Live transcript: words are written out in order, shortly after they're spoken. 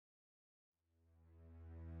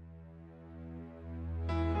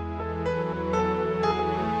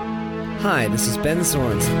Hi, this is Ben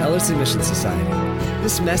Zorns of Ellerslie Mission Society.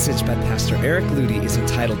 This message by Pastor Eric Ludy is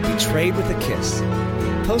entitled Betrayed with a Kiss.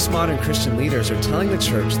 Postmodern Christian leaders are telling the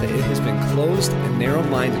church that it has been closed and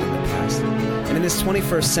narrow-minded in the past, and in this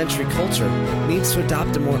 21st century culture needs to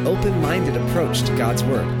adopt a more open-minded approach to God's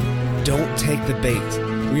Word. Don't take the bait.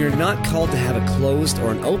 We are not called to have a closed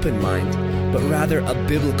or an open mind, but rather a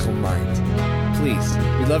biblical mind. Please,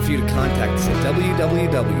 we'd love for you to contact us at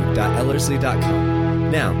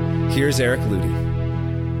www.ellerslie.com. Now, here's Eric Ludy.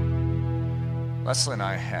 Leslie and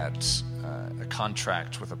I had a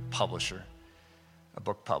contract with a publisher, a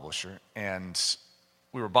book publisher, and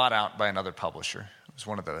we were bought out by another publisher. It was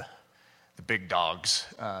one of the big dogs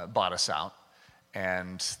bought us out,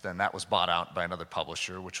 and then that was bought out by another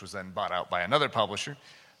publisher, which was then bought out by another publisher.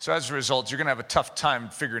 So as a result, you're going to have a tough time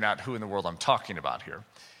figuring out who in the world I'm talking about here.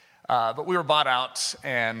 But we were bought out,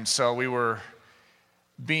 and so we were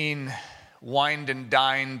being wined and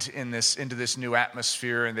dined into this new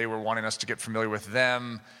atmosphere, and they were wanting us to get familiar with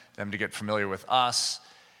them to get familiar with us.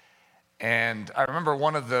 And I remember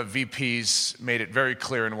one of the VPs made it very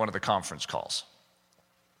clear in one of the conference calls.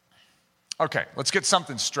 Okay, let's get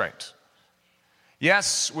something straight.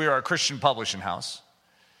 Yes, we are a Christian publishing house,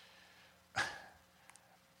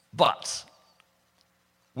 but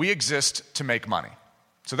we exist to make money.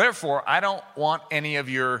 So therefore, I don't want any of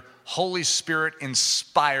your Holy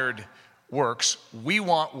Spirit-inspired works. We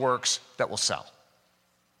want works that will sell.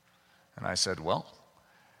 And I said, well,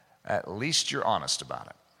 at least you're honest about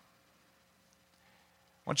it. I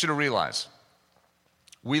want you to realize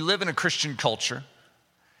we live in a Christian culture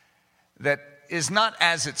that is not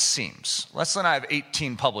as it seems. Leslie and I have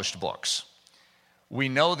 18 published books. We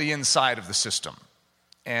know the inside of the system.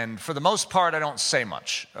 And for the most part, I don't say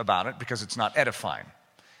much about it because it's not edifying.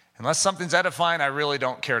 Unless something's edifying, I really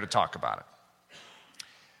don't care to talk about it.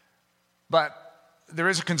 But there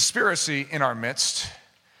is a conspiracy in our midst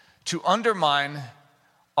to undermine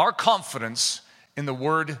our confidence in the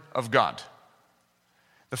Word of God.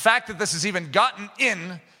 The fact that this has even gotten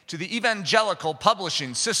in to the evangelical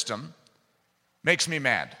publishing system makes me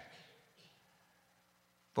mad.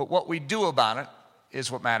 But what we do about it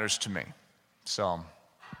is what matters to me. So,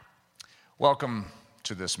 welcome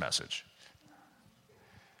to this message.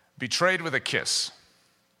 Betrayed with a Kiss,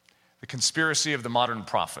 the conspiracy of the modern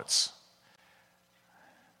prophets.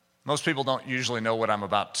 Most people don't usually know what I'm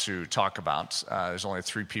about to talk about. There's only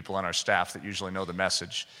 3 people on our staff that usually know the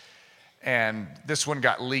message. And this one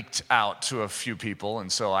got leaked out to a few people,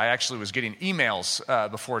 and so I actually was getting emails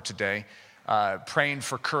before today praying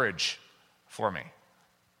for courage for me.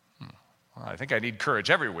 Well, I think I need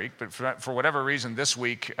courage every week, but for whatever reason this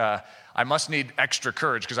week, I must need extra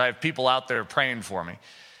courage because I have people out there praying for me.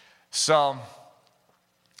 So,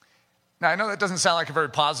 now I know that doesn't sound like a very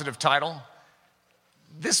positive title.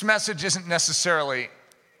 This message isn't necessarily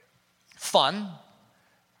fun,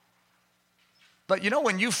 but you know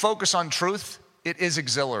when you focus on truth, it is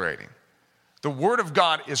exhilarating. The Word of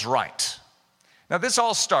God is right. Now this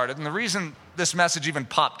all started, and the reason this message even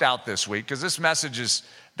popped out this week, because this message has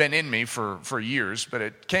been in me for years, but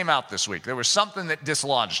it came out this week. There was something that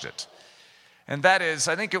dislodged it. And that is,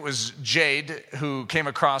 I think it was Jade who came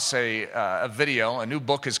across a video. A new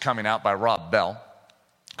book is coming out by Rob Bell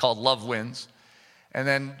called Love Wins. And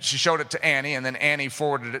then she showed it to Annie, and then Annie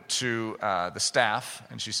forwarded it to the staff.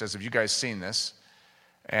 And she says, have you guys seen this?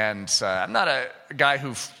 And I'm not a guy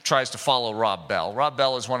who tries to follow Rob Bell. Rob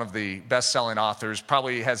Bell is one of the best-selling authors,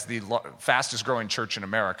 probably has the fastest-growing church in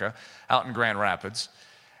America out in Grand Rapids.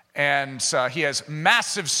 And he has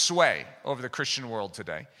massive sway over the Christian world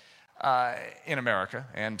today. In America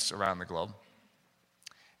and around the globe.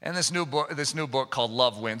 And this new book called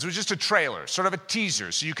Love Wins was just a trailer, sort of a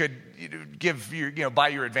teaser, so you could buy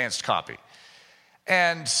your advanced copy.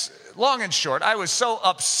 And long and short, I was so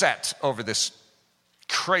upset over this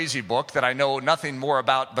crazy book that I know nothing more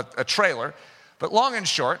about but a trailer. But long and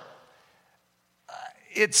short,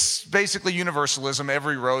 it's basically universalism.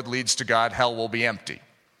 Every road leads to God. Hell will be empty.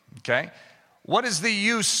 Okay? What is the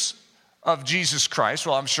use of Jesus Christ?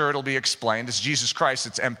 Well, I'm sure it'll be explained. It's Jesus Christ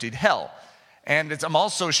that's emptied hell. And I'm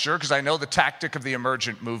also sure, because I know the tactic of the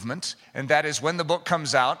emergent movement, and that is when the book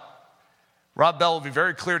comes out, Rob Bell will be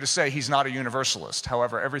very clear to say he's not a universalist.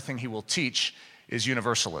 However, everything he will teach is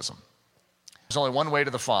universalism. There's only one way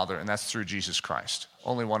to the Father, and that's through Jesus Christ.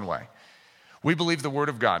 Only one way. We believe the Word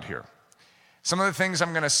of God here. Some of the things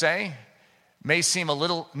I'm going to say may seem a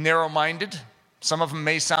little narrow-minded. Some of them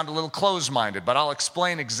may sound a little closed-minded, but I'll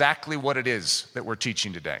explain exactly what it is that we're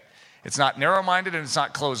teaching today. It's not narrow-minded and it's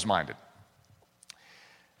not closed-minded.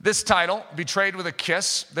 This title, Betrayed with a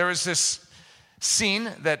Kiss, there is this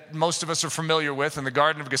scene that most of us are familiar with in the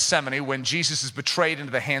Garden of Gethsemane when Jesus is betrayed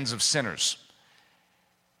into the hands of sinners.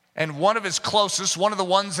 And one of his closest, one of the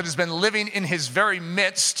ones that has been living in his very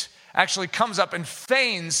midst, actually comes up and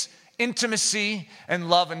feigns intimacy and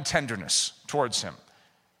love and tenderness towards him.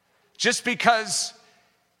 Just because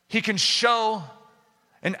he can show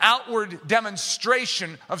an outward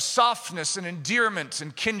demonstration of softness and endearment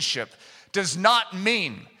and kinship does not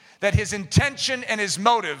mean that his intention and his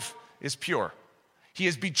motive is pure. He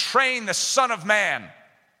is betraying the Son of Man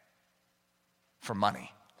for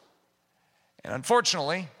money. And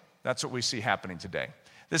unfortunately, that's what we see happening today.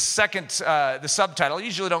 This second, the subtitle, I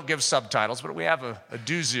usually don't give subtitles, but we have a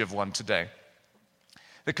doozy of one today.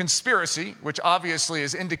 The conspiracy, which obviously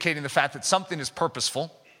is indicating the fact that something is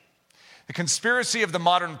purposeful. The conspiracy of the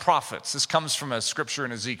modern prophets. This comes from a scripture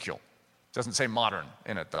in Ezekiel. It doesn't say modern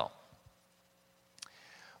in it, though.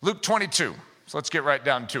 Luke 22. So let's get right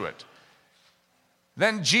down to it.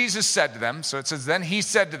 Then Jesus said to them, so it says, then he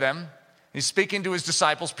said to them, he's speaking to his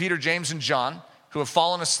disciples, Peter, James, and John, who have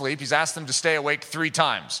fallen asleep. He's asked them to stay awake 3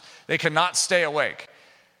 times. They cannot stay awake.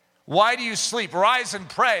 Why do you sleep? Rise and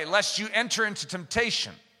pray, lest you enter into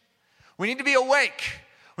temptation. We need to be awake.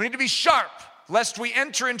 We need to be sharp, lest we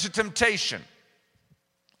enter into temptation.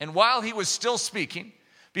 And while he was still speaking,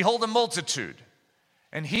 behold, a multitude.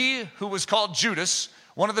 And he who was called Judas,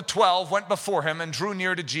 one of the 12, went before him and drew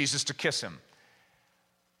near to Jesus to kiss him.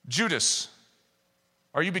 Judas,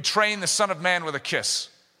 are you betraying the Son of Man with a kiss?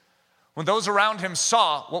 When those around him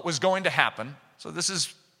saw what was going to happen, so this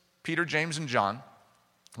is Peter, James, and John.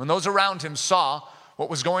 When those around him saw what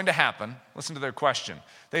was going to happen, listen to their question.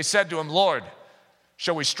 They said to him, Lord,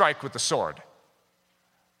 shall we strike with the sword?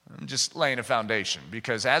 I'm just laying a foundation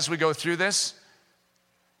because as we go through this,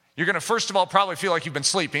 you're going to first of all probably feel like you've been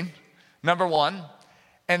sleeping, number one,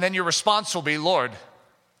 and then your response will be, Lord,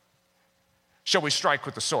 shall we strike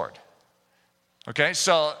with the sword? Okay,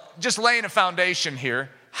 so just laying a foundation here.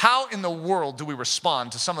 How in the world do we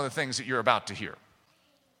respond to some of the things that you're about to hear?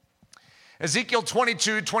 Ezekiel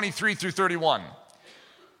 22, 23 through 31.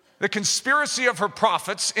 The conspiracy of her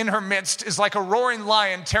prophets in her midst is like a roaring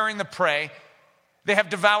lion tearing the prey. They have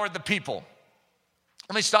devoured the people.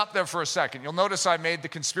 Let me stop there for a second. You'll notice I made the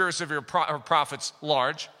conspiracy of her prophets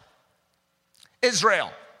large.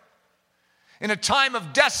 Israel. In a time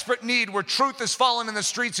of desperate need where truth has fallen in the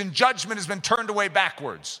streets and judgment has been turned away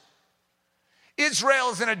backwards. Israel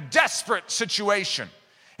is in a desperate situation.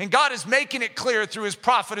 And God is making it clear through his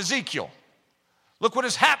prophet Ezekiel. Look what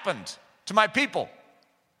has happened to my people.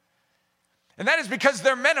 And that is because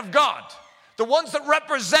they're men of God. The ones that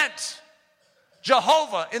represent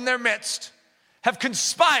Jehovah in their midst have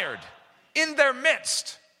conspired in their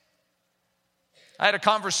midst. I had a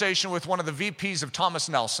conversation with one of the VPs of Thomas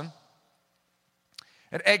Nelson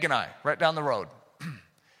at Egg and I, right down the road.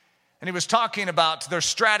 And he was talking about their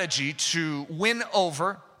strategy to win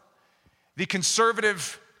over the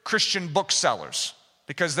conservative Christian booksellers.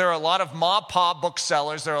 Because there are a lot of ma-pa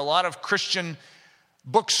booksellers, there are a lot of Christian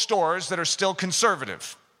bookstores that are still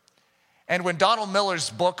conservative. And when Donald Miller's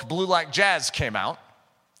book, Blue Like Jazz, came out,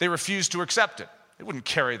 they refused to accept it. They wouldn't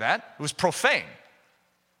carry that. It was profane.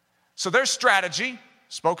 So their strategy,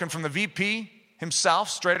 spoken from the VP himself,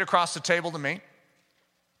 straight across the table to me,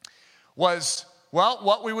 was, well,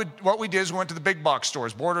 what we did is we went to the big box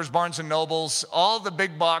stores, Borders, Barnes & Nobles, all the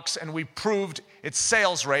big box, and we proved its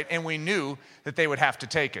sales rate, and we knew that they would have to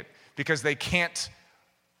take it because they can't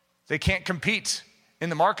compete in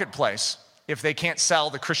the marketplace if they can't sell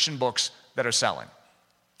the Christian books that are selling.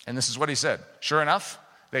 And this is what he said. Sure enough,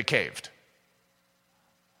 they caved.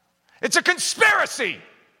 It's a conspiracy.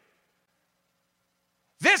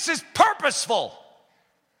 This is purposeful.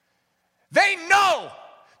 They know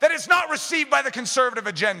that it's not received by the conservative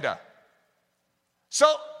agenda.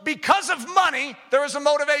 So because of money, there is a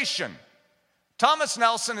motivation. Thomas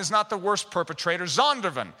Nelson is not the worst perpetrator.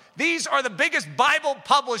 Zondervan. These are the biggest Bible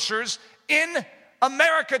publishers in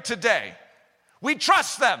America today. We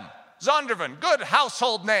trust them. Zondervan, good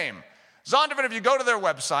household name. Zondervan, if you go to their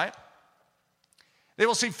website, they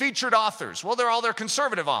will see featured authors. Well, they're all their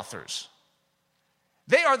conservative authors.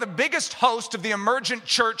 They are the biggest host of the emergent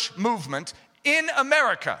church movement in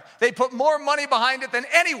America. They put more money behind it than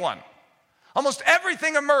anyone. Almost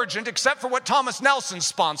everything emergent, except for what Thomas Nelson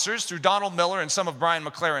sponsors through Donald Miller and some of Brian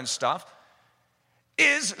McLaren's stuff,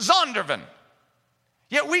 is Zondervan.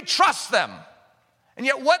 Yet we trust them. And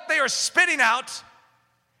yet what they are spitting out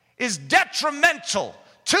is detrimental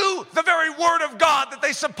to the very word of God that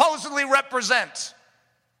they supposedly represent.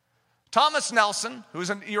 Thomas Nelson, who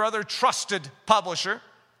is your other trusted publisher,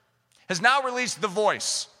 has now released The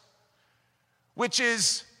Voice, which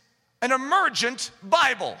is an emergent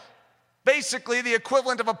Bible, basically the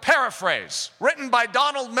equivalent of a paraphrase written by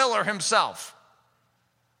Donald Miller himself.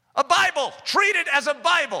 A Bible, treated as a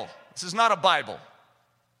Bible. This is not a Bible.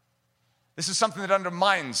 This is something that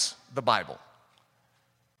undermines the Bible.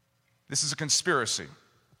 This is a conspiracy.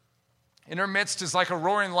 In her midst is like a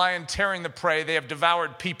roaring lion tearing the prey. They have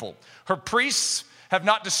devoured people. Her priests have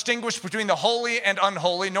not distinguished between the holy and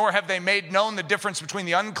unholy, nor have they made known the difference between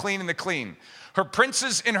the unclean and the clean. Her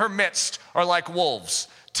princes in her midst are like wolves,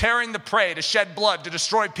 tearing the prey to shed blood, to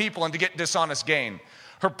destroy people, and to get dishonest gain.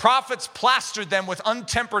 Her prophets plastered them with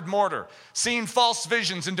untempered mortar, seeing false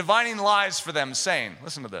visions and divining lies for them, saying,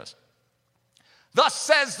 listen to this, "Thus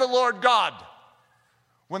says the Lord God,"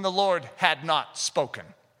 when the Lord had not spoken.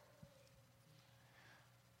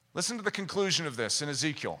 Listen to the conclusion of this in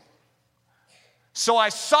Ezekiel. "So I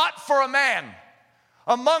sought for a man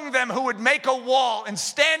among them who would make a wall and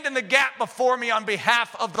stand in the gap before me on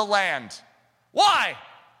behalf of the land." Why?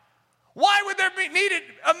 Why would there be needed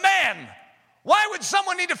a man? Why would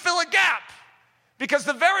someone need to fill a gap? Because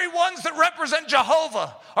the very ones that represent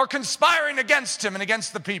Jehovah are conspiring against him and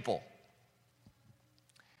against the people.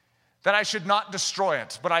 "That I should not destroy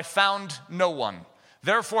it, but I found no one.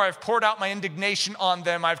 Therefore I've poured out my indignation on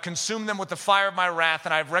them. I've consumed them with the fire of my wrath,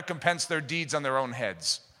 and I've recompensed their deeds on their own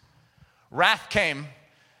heads." Wrath came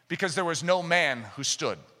because there was no man who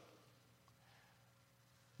stood.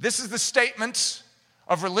 This is the statement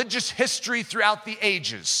of religious history throughout the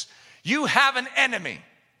ages. You have an enemy.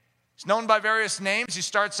 He's known by various names. He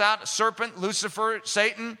starts out serpent, Lucifer,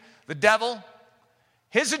 Satan, the devil.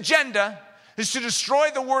 His agenda is to destroy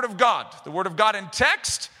the Word of God. The Word of God in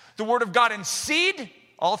text, the Word of God in seed,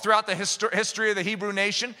 all throughout the history of the Hebrew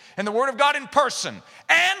nation, and the Word of God in person,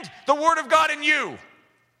 and the Word of God in you.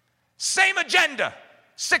 Same agenda,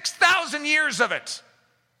 6,000 years of it.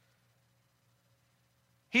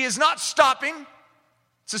 He is not stopping.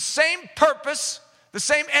 It's the same purpose, the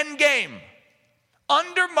same end game.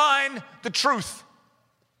 Undermine the truth.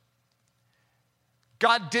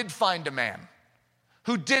 God did find a man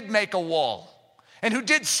who did make a wall and who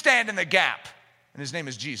did stand in the gap. And his name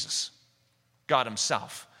is Jesus. God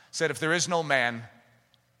himself said, "If there is no man,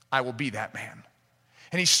 I will be that man."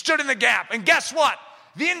 And he stood in the gap. And guess what?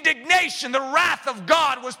 The indignation, the wrath of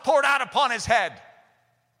God was poured out upon his head.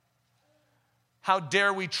 How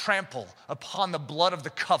dare we trample upon the blood of the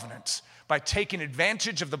covenant by taking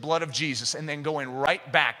advantage of the blood of Jesus and then going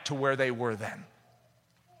right back to where they were then.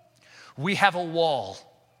 We have a wall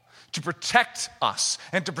to protect us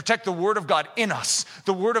and to protect the Word of God in us.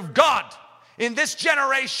 The Word of God in this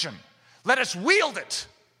generation. Let us wield it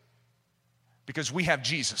because we have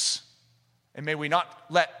Jesus. And may we not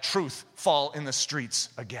let truth fall in the streets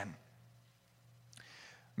again.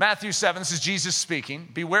 Matthew 7, this is Jesus speaking.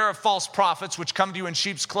 "Beware of false prophets which come to you in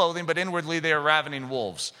sheep's clothing, but inwardly they are ravening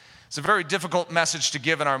wolves." It's a very difficult message to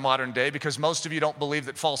give in our modern day because most of you don't believe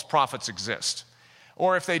that false prophets exist.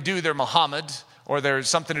 Or if they do, they're Muhammad, or there's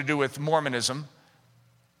something to do with Mormonism.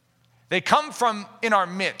 They come from in our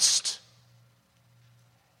midst.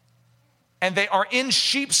 And they are in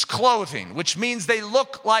sheep's clothing, which means they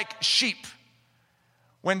look like sheep.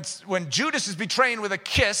 When Judas is betraying with a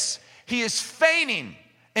kiss, he is feigning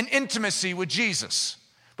an intimacy with Jesus.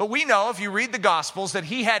 But we know, if you read the Gospels, that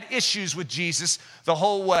he had issues with Jesus the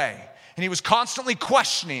whole way. And he was constantly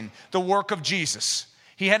questioning the work of Jesus.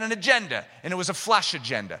 He had an agenda, and it was a flesh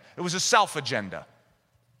agenda. It was a self agenda.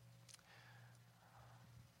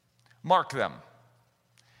 Mark them.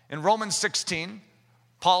 In Romans 16,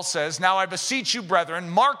 Paul says, "Now I beseech you, brethren,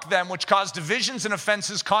 mark them which cause divisions and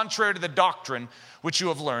offenses contrary to the doctrine which you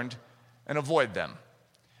have learned, and avoid them.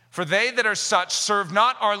 For they that are such serve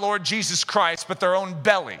not our Lord Jesus Christ, but their own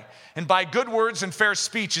belly, and by good words and fair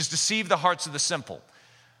speeches deceive the hearts of the simple."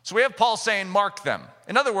 So we have Paul saying, mark them.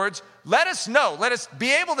 In other words, let us know, let us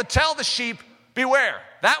be able to tell the sheep, beware.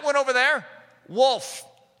 That one over there, wolf.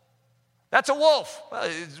 That's a wolf. Well,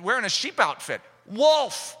 he's wearing a sheep outfit.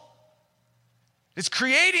 Wolf. It's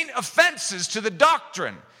creating offenses to the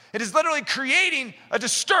doctrine. It is literally creating a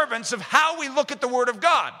disturbance of how we look at the Word of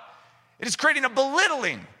God. It is creating a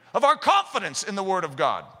belittling of our confidence in the Word of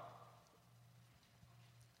God.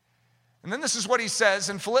 And then this is what he says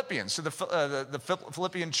in Philippians to the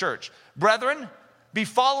Philippian church. "Brethren, be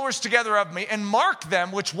followers together of me, and mark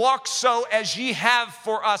them which walk so as ye have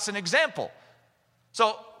for us an example."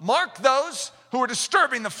 So mark those who are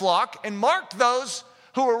disturbing the flock, and mark those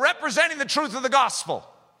who are representing the truth of the gospel.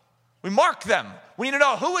 We mark them. We need to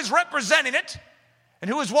know who is representing it,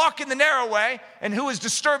 and who is walking the narrow way, and who is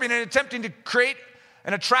disturbing and attempting to create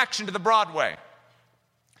an attraction to the broad way.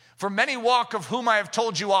 For many walk, of whom I have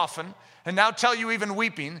told you often, and now tell you even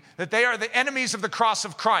weeping, that they are the enemies of the cross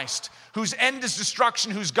of Christ, whose end is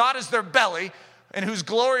destruction, whose God is their belly, and whose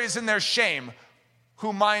glory is in their shame,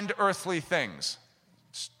 who mind earthly things.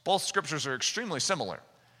 Both scriptures are extremely similar.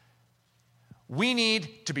 We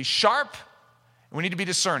need to be sharp, and we need to be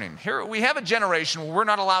discerning. Here we have a generation where we're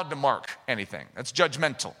not allowed to mark anything. That's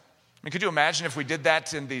judgmental. I mean, could you imagine if we did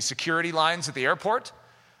that in the security lines at the airport?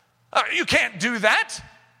 You can't do that.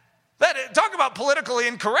 Talk about politically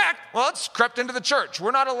incorrect. Well, it's crept into the church. We're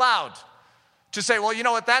not allowed to say, well, you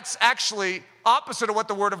know what, that's actually opposite of what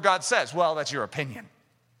the Word of God says. Well, that's your opinion.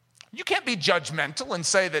 You can't be judgmental and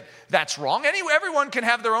say that that's wrong. Everyone can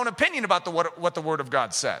have their own opinion about what the Word of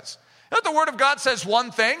God says. You know, the Word of God says one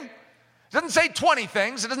thing. It doesn't say 20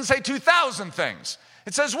 things. It doesn't say 2,000 things.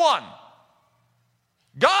 It says one.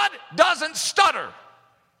 God doesn't stutter.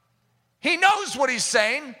 He knows what he's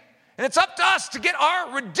saying. And it's up to us to get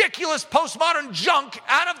our ridiculous postmodern junk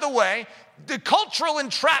out of the way, the cultural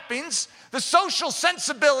entrappings, the social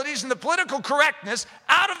sensibilities, and the political correctness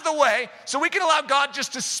out of the way so we can allow God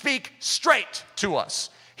just to speak straight to us.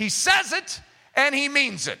 He says it, and he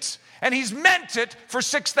means it. And he's meant it for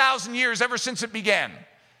 6,000 years, ever since it began.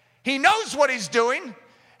 He knows what he's doing,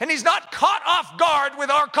 and he's not caught off guard with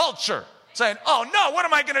our culture, saying, oh no, what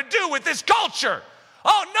am I going to do with this culture?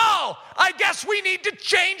 Oh no, I guess we need to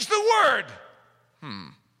change the word.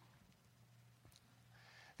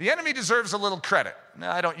 The enemy deserves a little credit.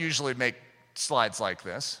 Now, I don't usually make slides like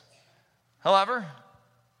this. However,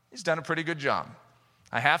 he's done a pretty good job.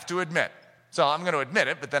 I have to admit. So I'm going to admit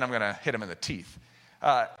it, but then I'm going to hit him in the teeth.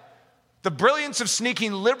 The brilliance of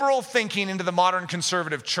sneaking liberal thinking into the modern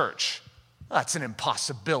conservative church. That's an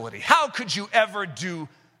impossibility. How could you ever do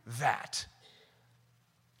that?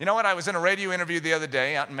 You know what? I was in a radio interview the other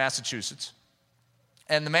day out in Massachusetts,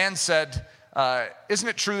 and the man said, isn't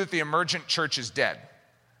it true that the emergent church is dead?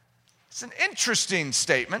 It's an interesting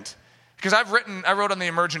statement, because I wrote on the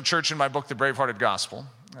emergent church in my book, The Bravehearted Gospel,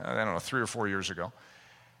 I don't know, 3 or 4 years ago.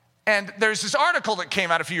 And there's this article that came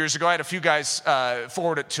out a few years ago. I had a few guys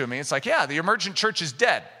forward it to me. It's like, yeah, the emergent church is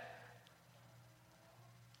dead.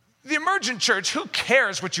 The emergent church, who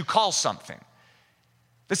cares what you call something?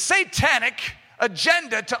 The satanic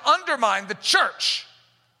agenda to undermine the church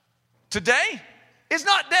today is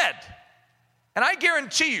not dead. And I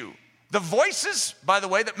guarantee you, the voices, by the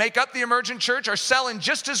way, that make up the emergent church are selling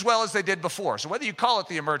just as well as they did before. So whether you call it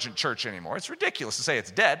the emergent church anymore, it's ridiculous to say it's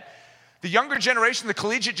dead. The younger generation, the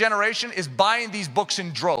collegiate generation, is buying these books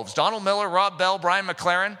in droves. Donald Miller, Rob Bell, Brian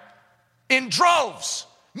McLaren, in droves,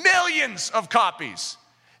 millions of copies.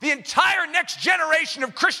 The entire next generation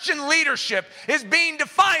of Christian leadership is being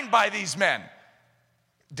defined by these men.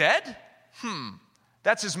 Dead?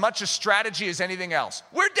 That's as much a strategy as anything else.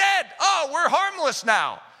 We're dead. Oh, we're harmless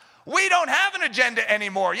now. We don't have an agenda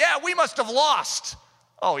anymore. Yeah, we must have lost.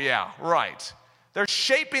 Oh yeah, right. They're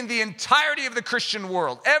shaping the entirety of the Christian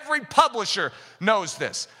world. Every publisher knows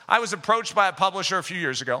this. I was approached by a publisher a few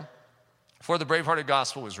years ago, before The Bravehearted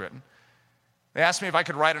Gospel was written. They asked me if I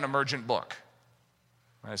could write an emergent book.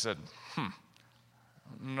 I said, I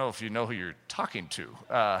don't know if you know who you're talking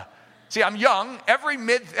to. See, I'm young.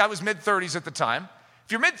 I was mid-30s at the time.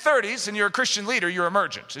 If you're mid-30s and you're a Christian leader, you're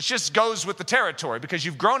emergent. It just goes with the territory because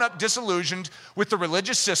you've grown up disillusioned with the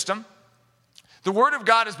religious system. The Word of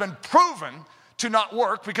God has been proven to not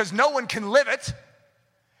work because no one can live it.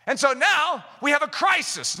 And so now we have a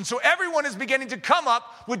crisis. And so everyone is beginning to come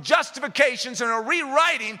up with justifications and a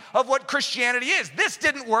rewriting of what Christianity is. This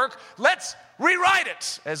didn't work. Let's rewrite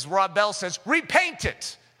it. As Rob Bell says, repaint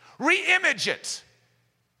it, re-image it.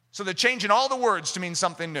 So they're changing all the words to mean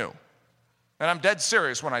something new. And I'm dead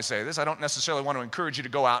serious when I say this. I don't necessarily want to encourage you to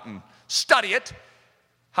go out and study it.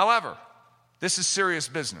 However, this is serious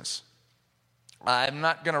business. I'm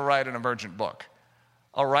not going to write an emergent book.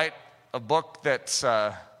 I'll write a book that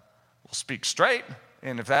will speak straight,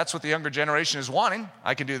 and if that's what the younger generation is wanting,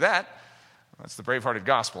 I can do that. That's the Bravehearted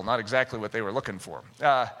Gospel, not exactly what they were looking for.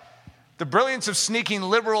 The brilliance of sneaking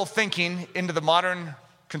liberal thinking into the modern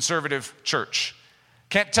conservative church.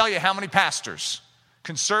 Can't tell you how many pastors,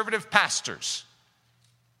 conservative pastors,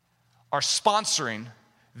 are sponsoring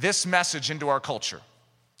this message into our culture.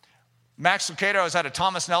 Max Lucado, I was at a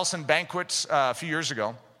Thomas Nelson banquet a few years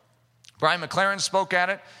ago. Brian McLaren spoke at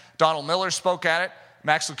it. Donald Miller spoke at it.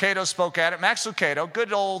 Max Lucado spoke at it. Max Lucado,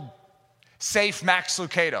 good old safe Max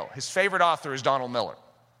Lucado. His favorite author is Donald Miller.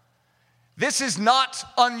 This is not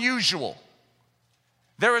unusual.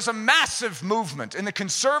 There is a massive movement in the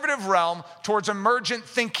conservative realm towards emergent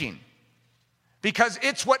thinking because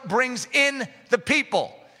it's what brings in the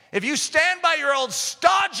people. If you stand by your old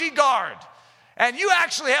stodgy guard And you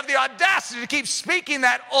actually have the audacity to keep speaking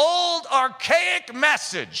that old, archaic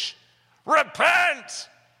message. Repent.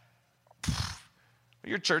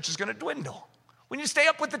 Your church is going to dwindle. We need to stay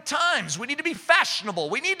up with the times. We need to be fashionable.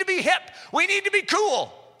 We need to be hip. We need to be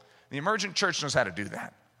cool. The emergent church knows how to do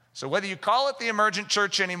that. So whether you call it the emergent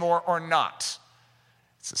church anymore or not,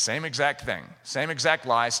 it's the same exact thing, same exact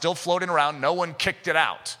lie, still floating around. No one kicked it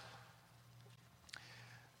out.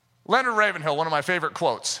 Leonard Ravenhill, one of my favorite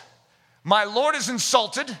quotes. My Lord is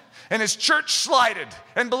insulted and his church slighted.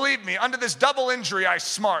 And believe me, under this double injury I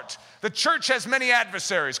smart. The church has many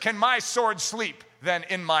adversaries. Can my sword sleep then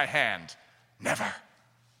in my hand? Never.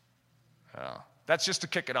 Oh, that's just to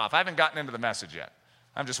kick it off. I haven't gotten into the message yet.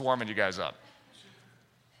 I'm just warming you guys up.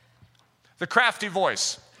 The crafty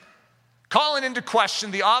voice, calling into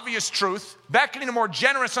question the obvious truth, beckoning a more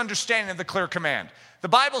generous understanding of the clear command. The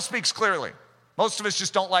Bible speaks clearly. Most of us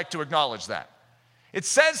just don't like to acknowledge that. It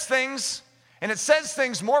says things, and it says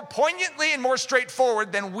things more poignantly and more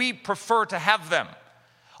straightforward than we prefer to have them.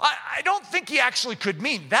 I don't think he actually could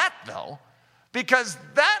mean that, though, because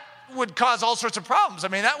that would cause all sorts of problems. I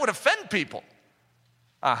mean, that would offend people.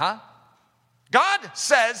 God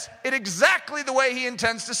says it exactly the way he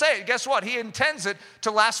intends to say it. Guess what? He intends it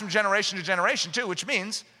to last from generation to generation, too, which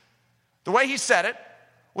means the way he said it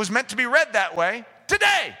was meant to be read that way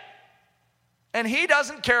today. And he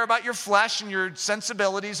doesn't care about your flesh and your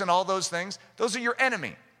sensibilities and all those things. Those are your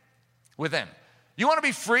enemy within. You want to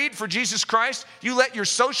be freed for Jesus Christ? You let your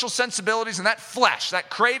social sensibilities and that flesh, that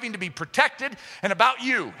craving to be protected and about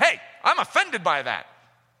you. Hey, I'm offended by that.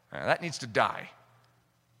 That needs to die.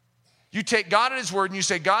 You take God at his word and you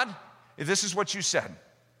say, God, if this is what you said,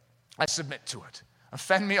 I submit to it.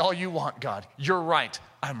 Offend me all you want, God. You're right.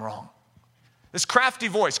 I'm wrong. This crafty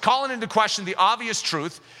voice, calling into question the obvious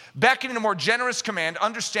truth, beckoning a more generous command,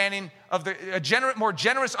 more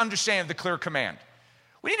generous understanding of the clear command.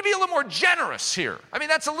 We need to be a little more generous here. I mean,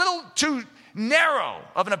 that's a little too narrow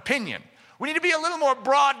of an opinion. We need to be a little more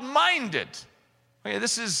broad-minded. Okay,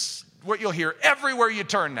 this is what you'll hear everywhere you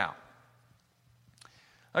turn now.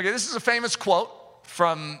 Okay, this is a famous quote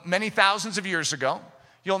from many thousands of years ago.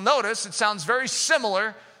 You'll notice it sounds very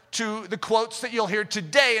similar to the quotes that you'll hear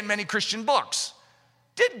today in many Christian books.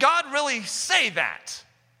 Did God really say that?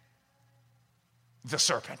 The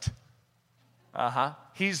serpent.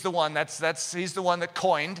 He's the one he's the one that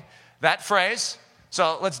coined that phrase.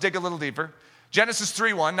 So let's dig a little deeper. Genesis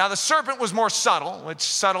 3:1. Now the serpent was more subtle, which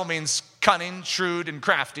subtle means cunning, shrewd, and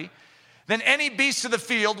crafty, than any beast of the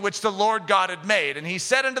field which the Lord God had made. And he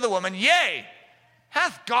said unto the woman, Yea,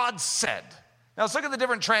 hath God said. Now let's look at the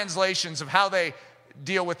different translations of how they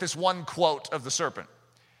deal with this one quote of the serpent.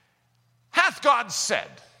 Hath God said,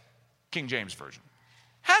 King James Version.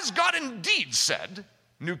 Has God indeed said,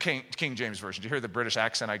 New King James Version. Do you hear the British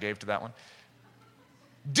accent I gave to that one?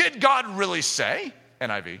 Did God really say,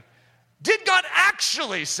 NIV? Did God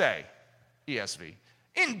actually say, ESV?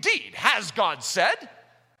 Indeed, has God said,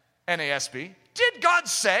 NASB? Did God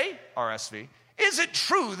say, RSV? Is it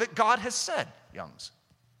true that God has said, Young's?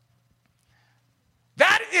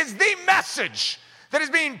 That is the message that is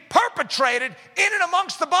being perpetrated in and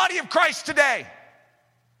amongst the body of Christ today.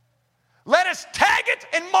 Let us tag it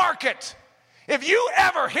and mark it. If you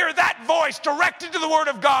ever hear that voice directed to the Word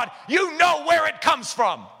of God, you know where it comes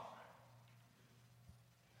from.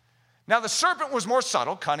 Now the serpent was more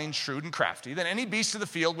subtle, cunning, shrewd, and crafty than any beast of the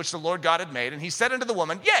field which the Lord God had made. And he said unto the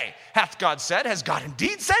woman, Yea, hath God said? Has God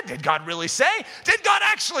indeed said? Did God really say? Did God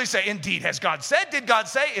actually say? Indeed, has God said? Did God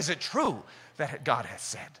say? Is it true that God hath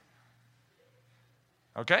said?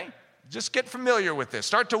 Okay? Just get familiar with this.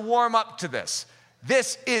 Start to warm up to this.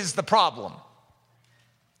 This is the problem.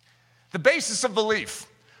 The basis of belief.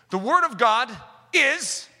 The Word of God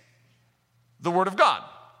is the Word of God.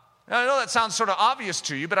 Now, I know that sounds sort of obvious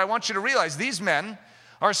to you, but I want you to realize these men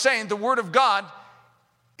are saying the Word of God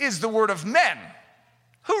is the Word of men.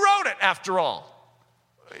 Who wrote it, after all?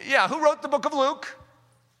 Yeah, who wrote the book of Luke?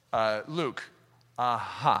 Luke.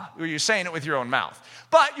 You're saying it with your own mouth.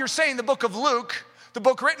 But you're saying the book of Luke, the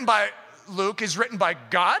book written by Luke, is written by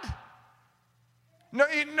God? No,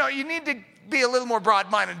 you need to be a little more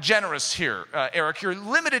broad-minded and generous here, Eric. Your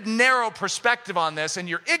limited, narrow perspective on this and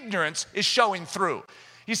your ignorance is showing through.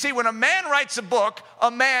 You see, when a man writes a book, a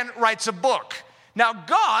man writes a book. Now,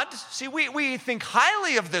 God, see, we think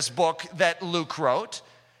highly of this book that Luke wrote,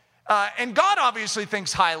 and God obviously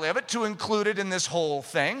thinks highly of it to include it in this whole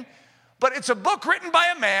thing, but it's a book written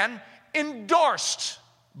by a man, endorsed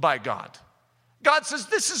by God. God says,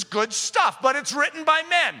 this is good stuff, but it's written by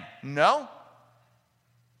men. No.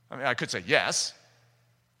 I mean, I could say yes,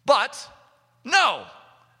 but no.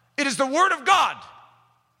 It is the Word of God.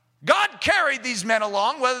 God carried these men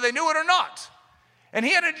along, whether they knew it or not. And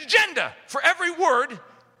he had an agenda for every word,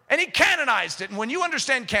 and he canonized it. And when you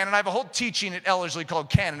understand canon, I have a whole teaching at Ellerslie called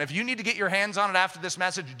Canon. If you need to get your hands on it after this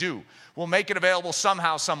message, do. We'll make it available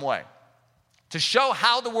somehow, some way, to show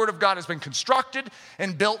how the Word of God has been constructed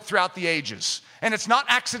and built throughout the ages. And it's not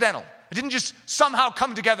accidental. It didn't just somehow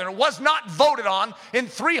come together. It was not voted on in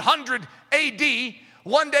 300 AD.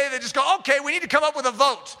 One day they just go, okay, we need to come up with a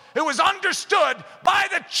vote. It was understood by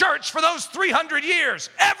the church for those 300 years.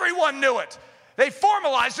 Everyone knew it. They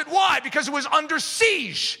formalized it. Why? Because it was under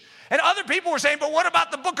siege. And other people were saying, but what about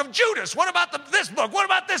the book of Judas? What about this book? What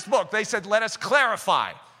about this book? They said, let us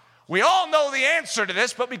clarify. We all know the answer to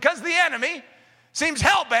this, but because the enemy seems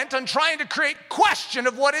hell-bent on trying to create question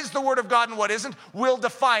of what is the Word of God and what isn't, we'll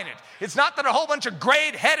define it. It's not that a whole bunch of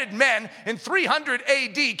gray-headed men in 300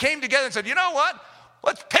 AD came together and said, you know what?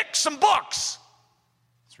 Let's pick some books.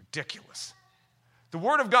 It's ridiculous. The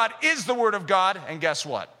Word of God is the Word of God, and guess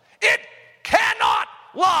what? It cannot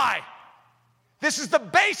lie. This is the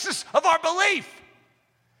basis of our belief.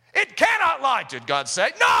 It cannot lie. Did God say?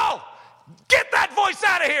 No! Get that voice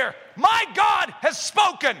out of here. My God has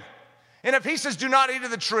spoken. And if he says, do not eat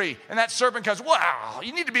of the tree, and that serpent comes, wow,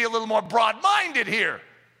 you need to be a little more broad-minded here.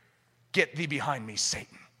 Get thee behind me,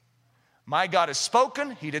 Satan. My God has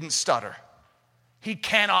spoken. He didn't stutter. He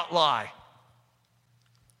cannot lie.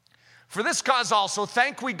 For this cause also,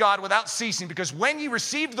 thank we God without ceasing, because when ye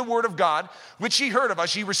received the word of God, which ye heard of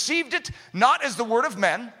us, ye received it not as the word of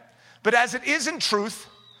men, but as it is in truth,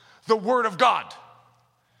 the word of God,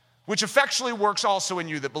 which effectually works also in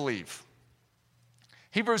you that believe.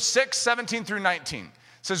 Hebrews 6, 17 through 19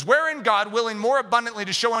 says, wherein God, willing more abundantly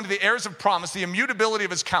to show unto the heirs of promise the immutability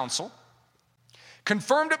of his counsel,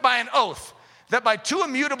 confirmed it by an oath, that by two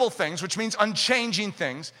immutable things, which means unchanging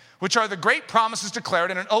things, which are the great promises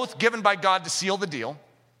declared in an oath given by God to seal the deal,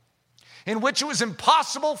 in which it was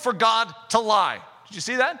impossible for God to lie. Did you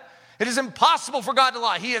see that? It is impossible for God to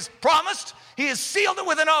lie. He has promised, he has sealed it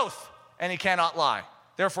with an oath, and he cannot lie.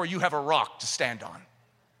 Therefore, you have a rock to stand on.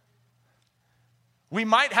 We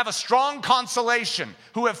might have a strong consolation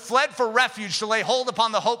who have fled for refuge to lay hold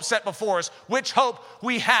upon the hope set before us, which hope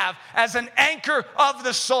we have as an anchor of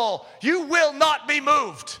the soul. You will not be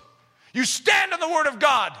moved. You stand on the word of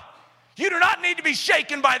God. You do not need to be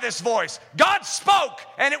shaken by this voice. God spoke,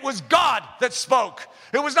 and it was God that spoke.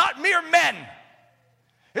 It was not mere men.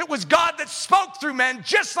 It was God that spoke through men,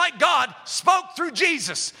 just like God spoke through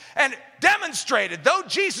Jesus and demonstrated, though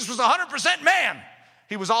Jesus was 100% man,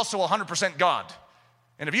 he was also 100% God.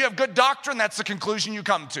 And if you have good doctrine, that's the conclusion you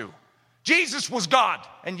come to. Jesus was God,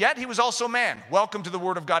 and yet he was also man. Welcome to the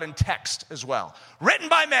word of God in text as well. Written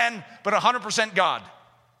by men, but 100% God.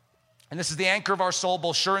 And this is the anchor of our soul,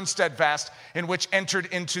 both sure and steadfast, in which entered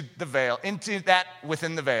into the veil, into that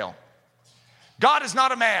within the veil. God is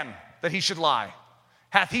not a man that he should lie.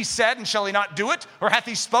 Hath he said, and shall he not do it? Or hath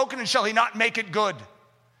he spoken, and shall he not make it good?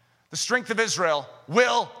 The strength of Israel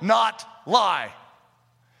will not lie.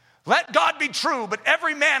 Let God be true, but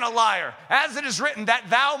every man a liar, as it is written, that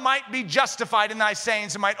thou might be justified in thy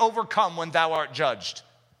sayings and might overcome when thou art judged.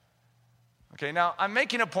 Okay, now I'm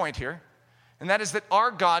making a point here, and that is that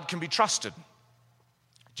our God can be trusted.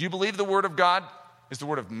 Do you believe the word of God is the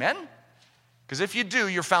word of men? Because if you do,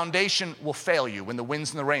 your foundation will fail you when the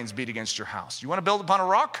winds and the rains beat against your house. You want to build upon a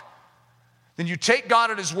rock? Then you take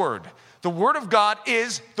God at his word. The word of God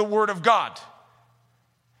is the word of God.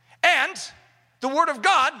 And the word of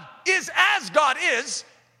God is as God is,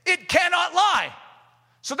 it cannot lie.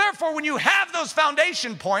 So therefore, when you have those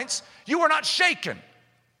foundation points, you are not shaken.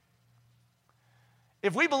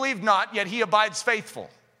 If we believe not, yet he abides faithful,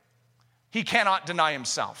 he cannot deny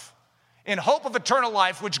himself. In hope of eternal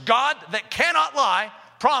life, which God that cannot lie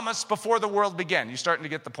promised before the world began. You starting to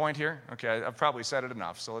get the point here? Okay, I've probably said it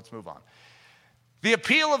enough, so let's move on. The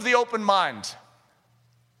appeal of the open mind.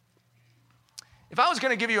 If I was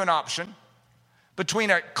going to give you an option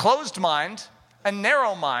between a closed mind, a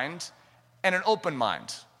narrow mind, and an open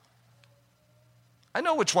mind, I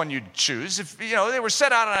know which one you'd choose. If they were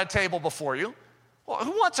set out on a table before you, well,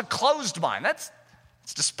 who wants a closed mind? It's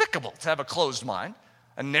despicable to have a closed mind.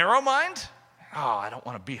 A narrow mind? Oh, I don't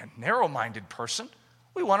want to be a narrow-minded person.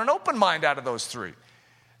 We want an open mind out of those three.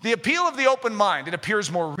 The appeal of the open mind, it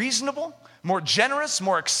appears more reasonable, more generous,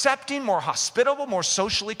 more accepting, more hospitable, more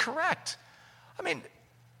socially correct. I mean,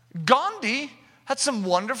 Gandhi had some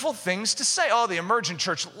wonderful things to say. Oh, the emergent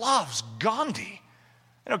church loves Gandhi.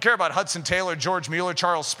 They don't care about Hudson Taylor, George Mueller,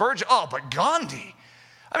 Charles Spurgeon. Oh, but Gandhi.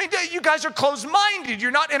 I mean, you guys are closed-minded. You're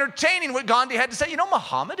not entertaining what Gandhi had to say. You know,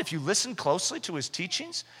 Muhammad, if you listen closely to his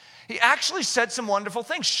teachings, he actually said some wonderful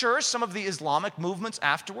things. Sure, some of the Islamic movements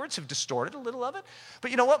afterwards have distorted a little of it.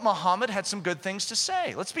 But you know what? Muhammad had some good things to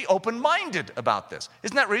say. Let's be open-minded about this.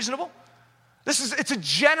 Isn't that reasonable? It's a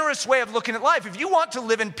generous way of looking at life. If you want to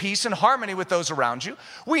live in peace and harmony with those around you,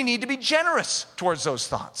 we need to be generous towards those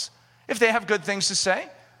thoughts. If they have good things to say,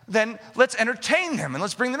 then let's entertain them and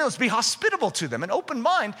let's bring them in. Let's be hospitable to them. An open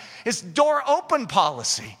mind is door open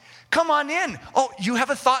policy. Come on in. Oh, you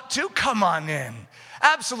have a thought too? Come on in.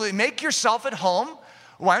 Absolutely. Make yourself at home.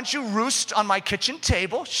 Why don't you roost on my kitchen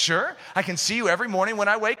table? Sure. I can see you every morning when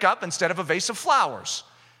I wake up instead of a vase of flowers.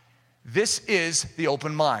 This is the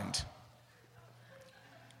open mind.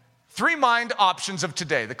 3 mind options of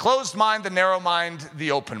today: the closed mind, the narrow mind,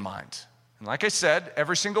 the open mind. And like I said,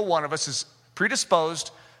 every single one of us is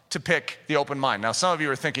predisposed to pick the open mind. Now, some of you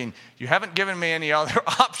are thinking, you haven't given me any other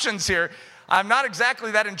options here. I'm not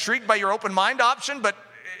exactly that intrigued by your open mind option, but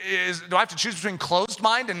do I have to choose between closed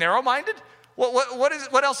mind and narrow-minded?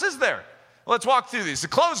 What else is there? Well, let's walk through these. The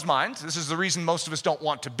closed mind, this is the reason most of us don't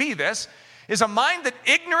want to be this, is a mind that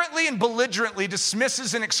ignorantly and belligerently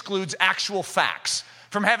dismisses and excludes actual facts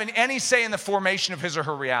from having any say in the formation of his or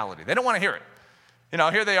her reality. They don't want to hear it. You know,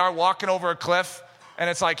 here they are walking over a cliff, and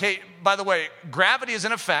it's like, hey, by the way, gravity is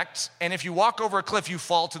in effect, and if you walk over a cliff, you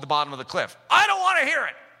fall to the bottom of the cliff. I don't want to hear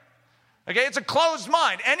it. Okay, it's a closed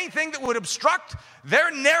mind. Anything that would obstruct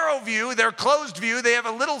their narrow view, their closed view, they have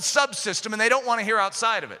a little subsystem, and they don't want to hear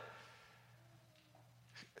outside of it.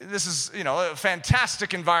 This is, a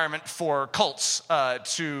fantastic environment for cults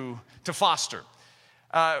to foster.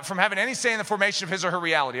 From having any say in the formation of his or her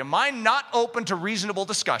reality. A mind not open to reasonable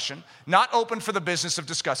discussion, not open for the business of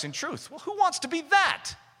discussing truth. Well, who wants to be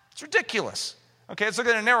that? It's ridiculous. Okay, let's look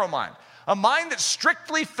at a narrow mind. A mind that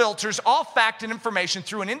strictly filters all fact and information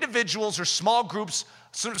through an individual's or small group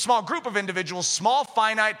of individuals' small,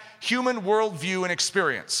 finite human worldview and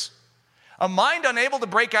experience. A mind unable to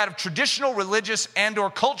break out of traditional religious and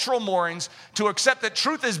or cultural moorings to accept that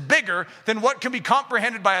truth is bigger than what can be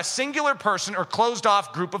comprehended by a singular person or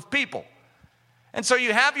closed-off group of people. And so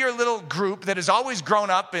you have your little group that has always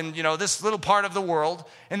grown up in, this little part of the world,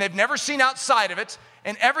 and they've never seen outside of it,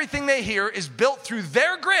 and everything they hear is built through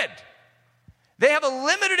their grid. They have a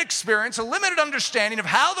limited experience, a limited understanding of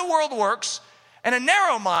how the world works, and a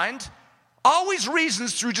narrow mind always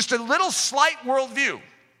reasons through just a little slight worldview.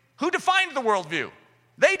 Who defined the worldview?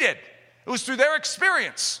 They did. It was through their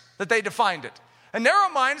experience that they defined it. A narrow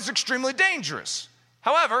mind is extremely dangerous.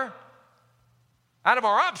 However, out of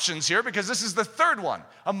our options here, because this is the third one,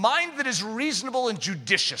 a mind that is reasonable and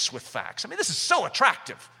judicious with facts. I mean, this is so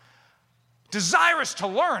attractive. Desirous to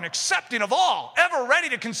learn, accepting of all, ever ready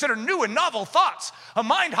to consider new and novel thoughts. A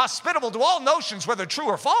mind hospitable to all notions, whether true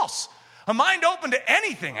or false. A mind open to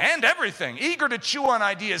anything and everything, eager to chew on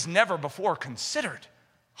ideas never before considered.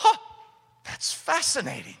 That's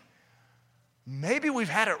fascinating. Maybe we've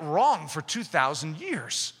had it wrong for 2,000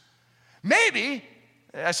 years. Maybe,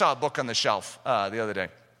 I saw a book on the shelf the other day.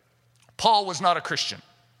 Paul was not a Christian.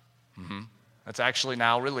 That's actually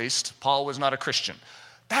now released. Paul was not a Christian.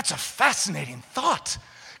 That's a fascinating thought.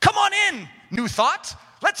 Come on in, new thought.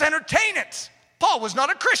 Let's entertain it. Paul was not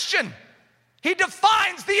a Christian. He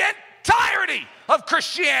defines the entirety of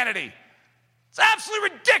Christianity. It's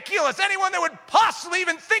absolutely ridiculous. Anyone that would possibly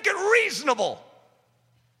even think it reasonable.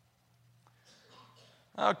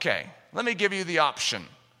 Okay, let me give you the option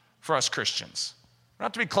for us Christians. We're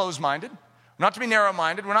not to be closed-minded. We're not to be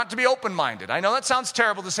narrow-minded. We're not to be open-minded. I know that sounds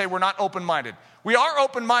terrible to say we're not open-minded. We are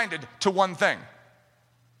open-minded to one thing,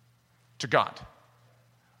 to God.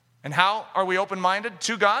 And how are we open-minded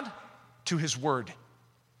to God? To His Word.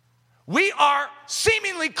 We are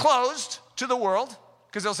seemingly closed to the world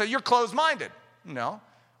because they'll say, you're closed-minded. No.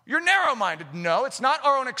 You're narrow-minded. No, it's not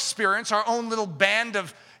our own experience, our own little band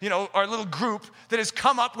of, our little group that has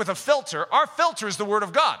come up with a filter. Our filter is the Word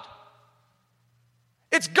of God.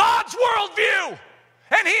 It's God's worldview,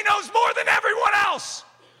 and He knows more than everyone else.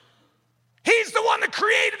 He's the one that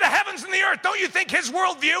created the heavens and the earth. Don't you think His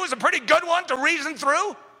worldview is a pretty good one to reason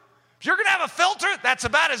through? If you're going to have a filter, that's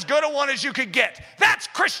about as good a one as you could get. That's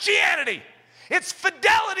Christianity. It's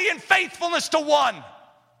fidelity and faithfulness to one.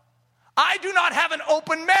 I do not have an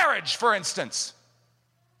open marriage, for instance.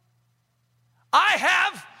 I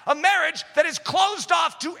have a marriage that is closed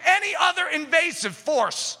off to any other invasive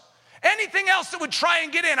force. Anything else that would try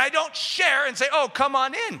and get in, I don't share and say, oh, come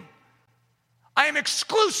on in. I am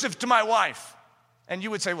exclusive to my wife. And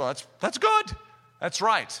you would say, well, that's good. That's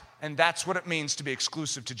right. And that's what it means to be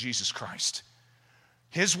exclusive to Jesus Christ.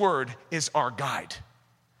 His word is our guide.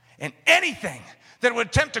 And anything that would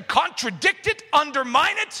attempt to contradict it,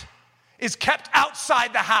 undermine it, is kept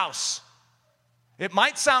outside the house. It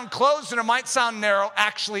might sound closed and it might sound narrow.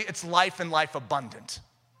 Actually, it's life and life abundant.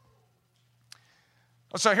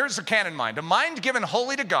 So here's the canon mind. A mind given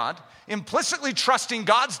wholly to God, implicitly trusting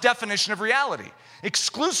God's definition of reality,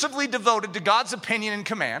 exclusively devoted to God's opinion and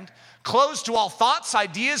command, closed to all thoughts,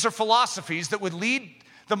 ideas, or philosophies that would lead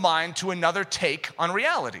the mind to another take on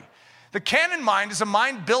reality. The canon mind is a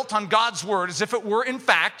mind built on God's word as if it were, in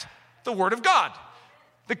fact, the word of God.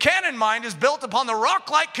 The canon mind is built upon the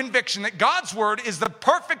rock-like conviction that God's word is the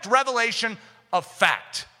perfect revelation of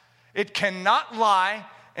fact. It cannot lie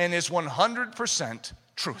and is 100%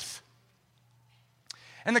 truth.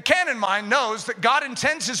 And the canon mind knows that God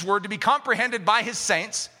intends his word to be comprehended by his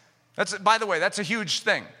saints. By the way, that's a huge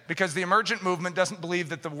thing because the emergent movement doesn't believe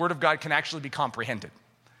that the word of God can actually be comprehended.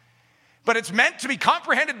 But it's meant to be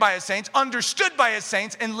comprehended by his saints, understood by his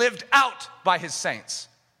saints, and lived out by his saints.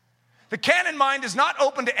 The canon mind is not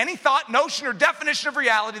open to any thought, notion, or definition of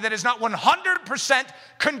reality that is not 100%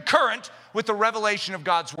 concurrent with the revelation of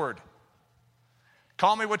God's word.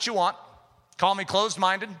 Call me what you want. Call me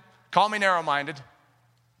closed-minded. Call me narrow-minded.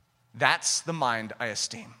 That's the mind I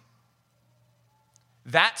esteem.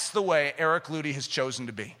 That's the way Eric Ludy has chosen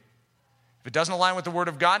to be. If it doesn't align with the word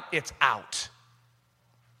of God, it's out.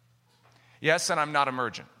 Yes, and I'm not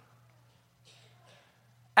emergent.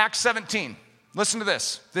 Acts 17. Listen to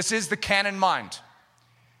this. This is the canon mind.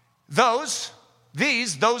 Those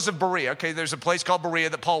of Berea, okay, there's a place called Berea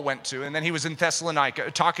that Paul went to, and then he was in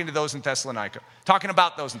Thessalonica, talking about those in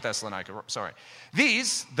Thessalonica,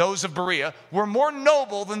 those of Berea, were more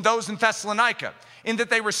noble than those in Thessalonica, in that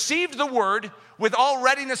they received the word with all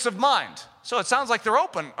readiness of mind. So it sounds like they're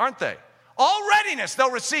open, aren't they? All readiness, they'll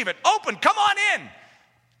receive it. Open, come on in.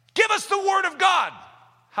 Give us the word of God.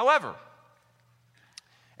 However,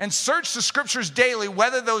 and search the scriptures daily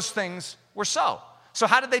whether those things were so. So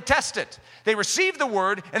how did they test it? They received the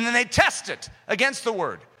word and then they test it against the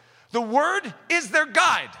word. The word is their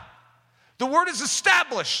guide. The word is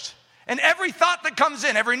established. And every thought that comes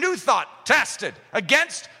in, every new thought, tested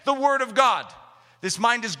against the word of God. This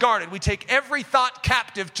mind is guarded. We take every thought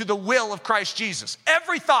captive to the will of Christ Jesus.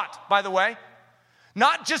 Every thought, by the way.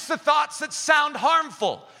 Not just the thoughts that sound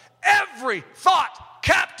harmful. Every thought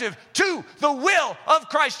captive to the will of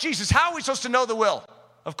Christ Jesus. How are we supposed to know the will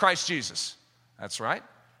of Christ Jesus? That's right.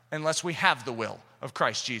 Unless we have the will of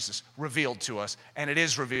Christ Jesus revealed to us, and it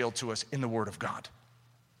is revealed to us in the Word of God.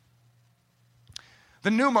 The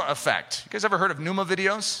pneuma effect. You guys ever heard of pneuma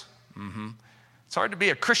videos? It's hard to be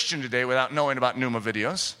a Christian today without knowing about pneuma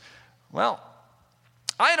videos. Well,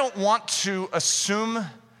 I don't want to assume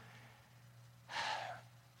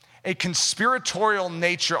a conspiratorial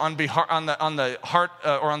nature on behalf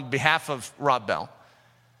of Rob Bell.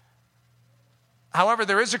 However,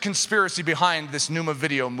 there is a conspiracy behind this pneuma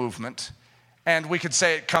video movement, and we could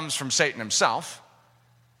say it comes from Satan himself,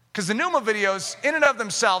 because the pneuma videos in and of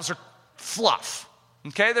themselves are fluff.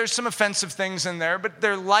 Okay, there's some offensive things in there, but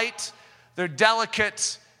they're light, they're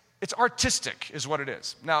delicate, it's artistic is what it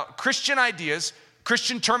is. Now, Christian ideas,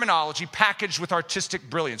 Christian terminology packaged with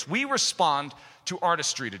artistic brilliance. We respond to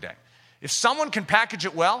artistry today. If someone can package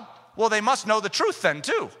it well, they must know the truth then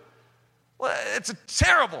too. Well, it's a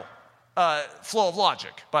terrible flow of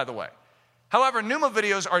logic, by the way. However, pneuma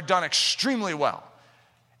videos are done extremely well,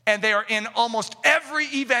 and they are in almost every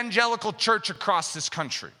evangelical church across this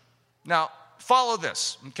country. Now, follow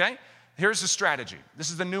this, okay? Here's the strategy. This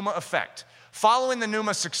is the pneuma effect. Following the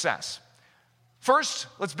pneuma success. First,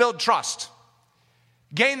 let's build trust.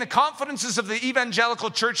 Gain the confidences of the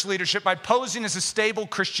evangelical church leadership by posing as a stable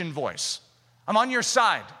Christian voice. I'm on your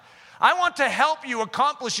side. I want to help you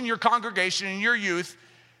accomplish in your congregation and your youth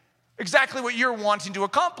exactly what you're wanting to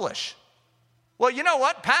accomplish. Well, you know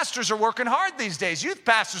what? Pastors are working hard these days. Youth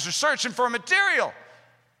pastors are searching for material.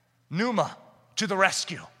 Pneuma to the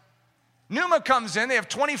rescue. Pneuma comes in. They have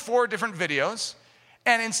 24 different videos.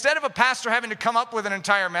 And instead of a pastor having to come up with an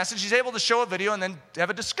entire message, he's able to show a video and then have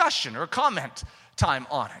a discussion or a comment time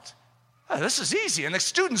on it. Oh, this is easy, and the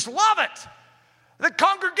students love it. The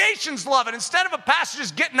congregations love it. Instead of a pastor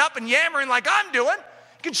just getting up and yammering like I'm doing,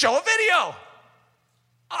 you can show a video.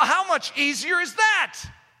 How much easier is that?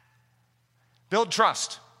 Build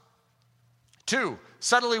trust. 2,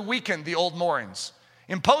 subtly weaken the old moorings.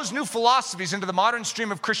 Impose new philosophies into the modern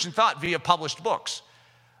stream of Christian thought via published books.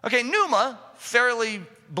 Okay, pneuma, fairly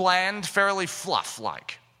bland, fairly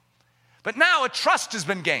fluff-like. But now a trust has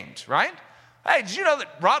been gained, right? Hey, did you know that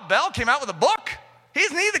Rob Bell came out with a book?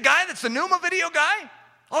 Isn't he the guy that's the pneuma video guy?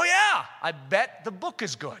 Oh yeah, I bet the book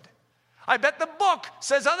is good. I bet the book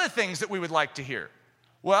says other things that we would like to hear.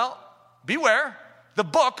 Well, beware, the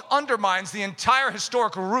book undermines the entire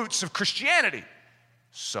historical roots of Christianity.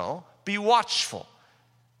 So, Be watchful.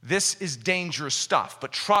 This is dangerous stuff,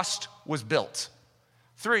 but trust was built.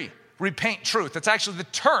 3, repaint truth. That's actually the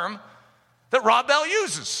term that Rob Bell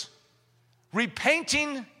uses.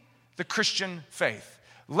 Repainting the Christian faith.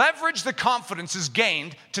 Leverage the confidences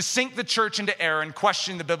gained to sink the church into error and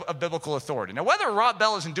question of biblical authority. Now, whether Rob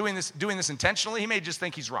Bell isn't doing this intentionally, he may just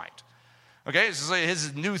think he's right. Okay, this is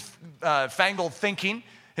his new fangled thinking,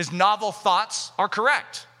 his novel thoughts are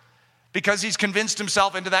correct because he's convinced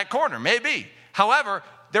himself into that corner. Maybe. However,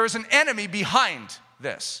 there is an enemy behind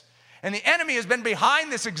this. And the enemy has been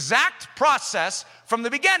behind this exact process from the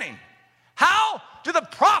beginning. How do the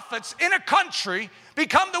prophets in a country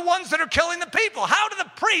become the ones that are killing the people? How do the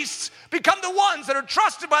priests become the ones that are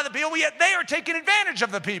trusted by the people, yet they are taking advantage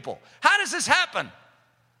of the people? How does this happen?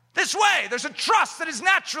 This way. There's a trust that is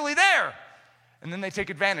naturally there. And then they take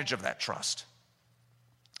advantage of that trust.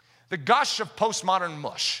 The gush of postmodern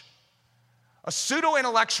mush. A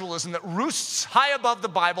pseudo-intellectualism that roosts high above the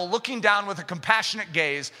Bible, looking down with a compassionate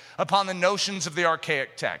gaze upon the notions of the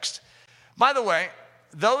archaic text. By the way,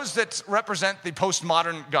 those that represent the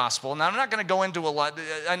postmodern gospel, now I'm not going to go into a lot,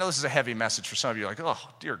 I know this is a heavy message for some of you, like, oh,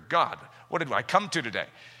 dear God, what did I come to today?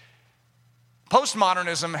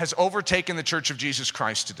 Postmodernism has overtaken the Church of Jesus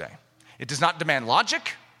Christ today. It does not demand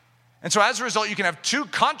logic, and so as a result, you can have two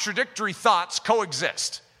contradictory thoughts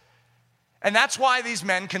coexist. And that's why these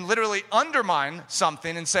men can literally undermine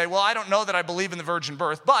something and say, well, I don't know that I believe in the virgin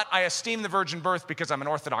birth, but I esteem the virgin birth because I'm an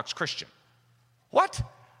Orthodox Christian. What?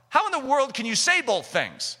 How in the world can you say both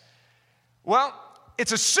things? Well,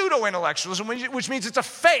 it's a pseudo-intellectualism, which means it's a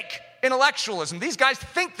fake intellectualism. These guys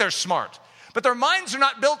think they're smart, but their minds are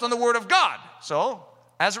not built on the Word of God. So,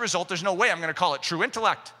 as a result, there's no way I'm going to call it true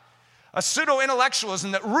intellect. A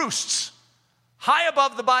pseudo-intellectualism that roosts high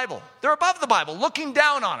above the Bible. They're above the Bible, looking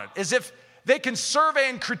down on it, as if they can survey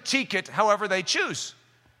and critique it however they choose.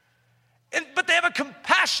 But they have a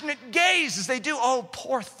compassionate gaze as they do. Oh,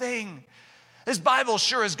 poor thing. This Bible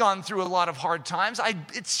sure has gone through a lot of hard times.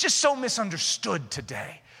 It's just so misunderstood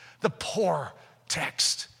today. The poor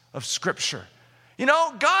text of Scripture. You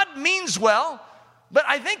know, God means well, but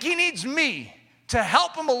I think He needs me to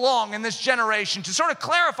help Him along in this generation to sort of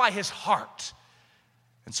clarify His heart.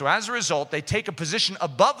 And so as a result, they take a position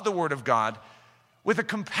above the Word of God with a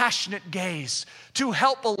compassionate gaze to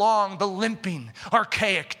help along the limping,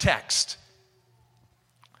 archaic text.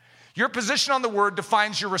 Your position on the Word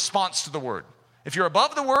defines your response to the Word. If you're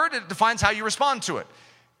above the Word, it defines how you respond to it.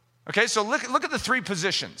 Okay, so look at the 3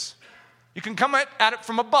 positions. You can come at it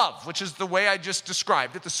from above, which is the way I just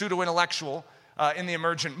described it, the pseudo-intellectual in the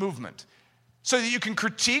emergent movement. So that you can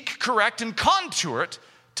critique, correct, and contour it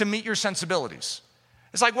to meet your sensibilities.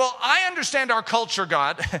 It's like, well, I understand our culture,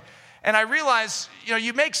 God, and I realize,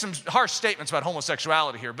 you make some harsh statements about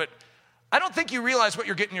homosexuality here, but I don't think you realize what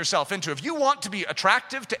you're getting yourself into. If you want to be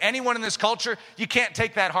attractive to anyone in this culture, you can't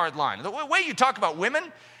take that hard line. The way you talk about women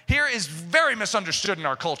here is very misunderstood in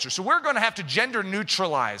our culture. So we're going to have to gender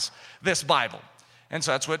neutralize this Bible. And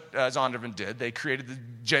so that's what Zondervan did. They created the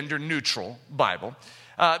gender neutral Bible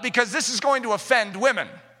because this is going to offend women.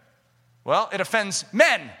 Well, it offends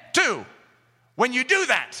men too when you do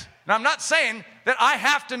that. Now, I'm not saying that I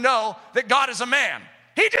have to know that God is a man.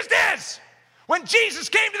 He just is. When Jesus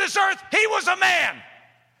came to this earth, He was a man.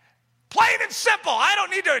 Plain and simple. I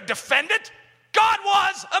don't need to defend it. God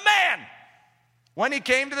was a man when He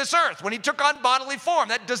came to this earth, when He took on bodily form.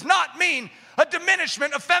 That does not mean a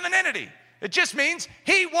diminishment of femininity. It just means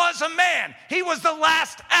He was a man. He was the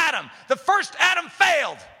last Adam. The first Adam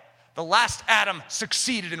failed. The last Adam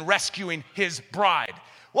succeeded in rescuing his bride.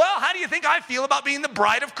 Well, how do you think I feel about being the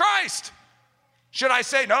bride of Christ? Should I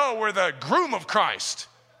say, no, we're the groom of Christ?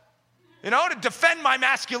 To defend my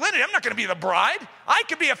masculinity, I'm not going to be the bride. I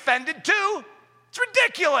could be offended too. It's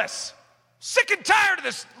ridiculous. Sick and tired of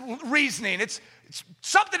this reasoning. It's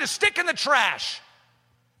something to stick in the trash.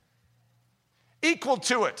 Equal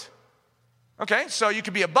to it. Okay, so you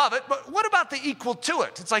could be above it, but what about the equal to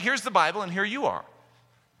it? It's like, here's the Bible and here you are.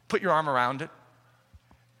 Put your arm around it.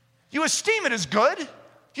 You esteem it as good.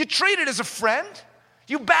 You treat it as a friend.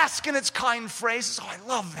 You bask in its kind phrases. Oh, I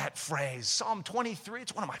love that phrase. Psalm 23,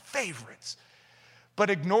 it's one of my favorites. But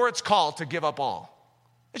ignore its call to give up all.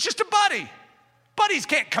 It's just a buddy. Buddies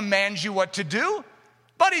can't command you what to do.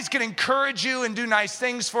 Buddies can encourage you and do nice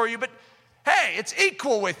things for you, but hey, it's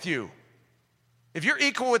equal with you. If you're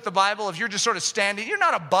equal with the Bible, if you're just sort of standing, you're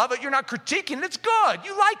not above it, you're not critiquing it, it's good.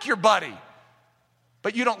 You like your buddy,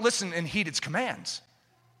 but you don't listen and heed its commands.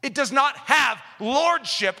 It does not have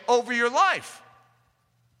lordship over your life.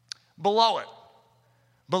 Below it,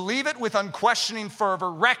 believe it with unquestioning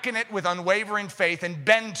fervor, reckon it with unwavering faith, and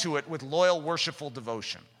bend to it with loyal, worshipful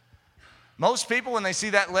devotion. Most people, when they see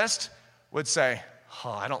that list, would say, oh,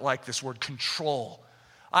 I don't like this word control.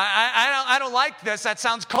 I don't like this. That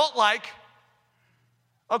sounds cult-like.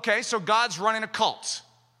 Okay, so God's running a cult.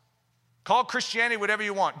 Call Christianity whatever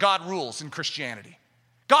you want. God rules in Christianity.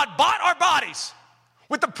 God bought our bodies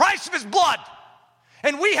with the price of his blood.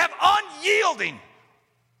 And we have unyielding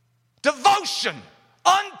devotion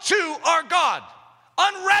unto our God.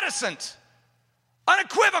 Unreticent,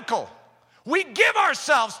 unequivocal. We give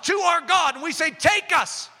ourselves to our God and we say, take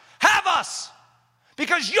us, have us.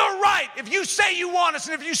 Because you're right if you say you want us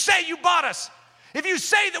and if you say you bought us. If you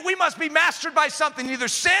say that we must be mastered by something, either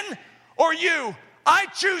sin or you, I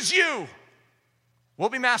choose you. We'll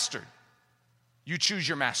be mastered. You choose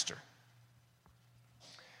your master.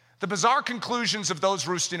 The bizarre conclusions of those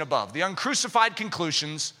roosting above, the uncrucified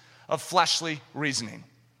conclusions of fleshly reasoning.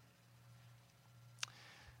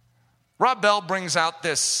 Rob Bell brings out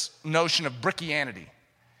this notion of brickianity.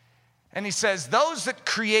 And he says, those that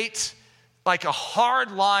create like a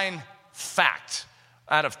hard line fact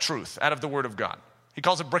out of truth, out of the Word of God. He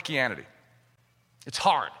calls it brickianity. It's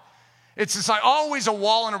hard. It's just like always a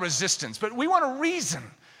wall and a resistance. But we want to reason.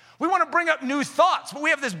 We want to bring up new thoughts. But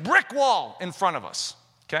we have this brick wall in front of us,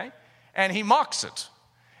 okay? And he mocks it.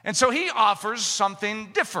 And so he offers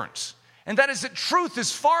something different. And that is that truth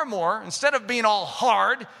is far more, instead of being all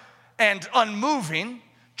hard and unmoving,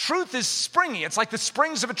 truth is springy. It's like the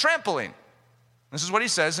springs of a trampoline. This is what he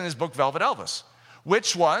says in his book, Velvet Elvis,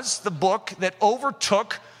 which was the book that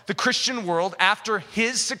overtook the Christian world after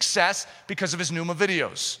his success because of his Pneuma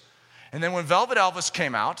videos. And then when Velvet Elvis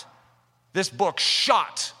came out, this book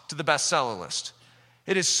shot to the bestseller list.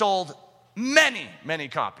 It has sold many, many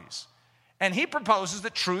copies. And he proposes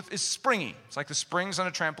that truth is springy. It's like the springs on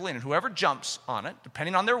a trampoline. And whoever jumps on it,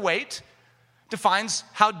 depending on their weight, defines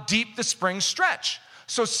how deep the springs stretch.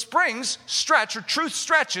 So springs stretch, or truth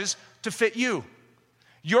stretches, to fit you.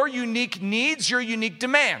 Your unique needs, your unique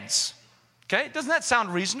demands. Okay, doesn't that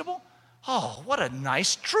sound reasonable? Oh, what a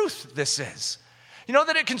nice truth this is. You know,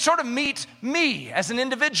 that it can sort of meet me as an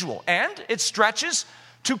individual, and it stretches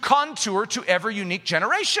to contour to every unique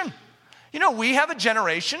generation. You know, we have a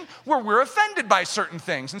generation where we're offended by certain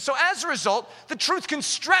things, and so as a result, the truth can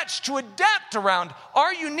stretch to adapt around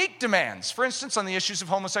our unique demands, for instance, on the issues of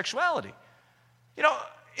homosexuality. You know,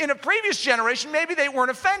 in a previous generation, maybe they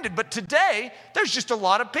weren't offended, but today, there's just a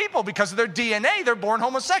lot of people, because of their DNA, they're born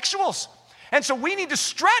homosexuals. And so we need to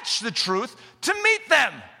stretch the truth to meet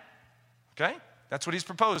them. Okay? That's what he's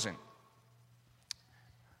proposing.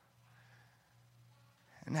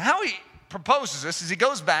 And how he proposes this is he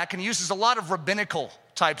goes back and he uses a lot of rabbinical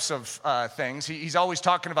types of things. He's always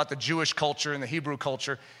talking about the Jewish culture and the Hebrew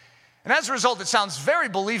culture. And as a result, it sounds very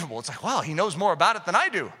believable. It's like, wow, he knows more about it than I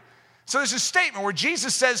do. So there's a statement where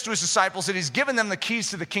Jesus says to his disciples that he's given them the keys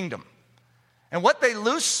to the kingdom. And what they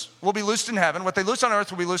loose will be loosed in heaven. What they loose on earth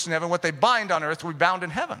will be loosed in heaven. What they bind on earth will be bound in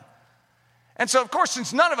heaven. And so, of course,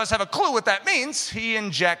 since none of us have a clue what that means, he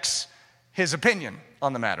injects his opinion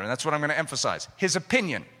on the matter. And that's what I'm going to emphasize. His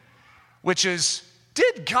opinion, which is,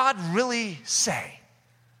 did God really say?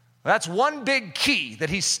 Well, that's one big key that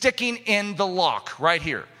he's sticking in the lock right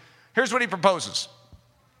here. Here's what he proposes.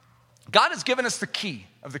 God has given us the key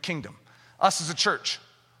of the kingdom, us as a church.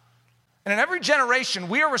 And in every generation,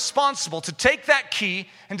 we are responsible to take that key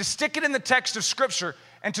and to stick it in the text of Scripture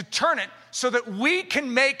and to turn it so that we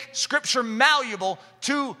can make Scripture malleable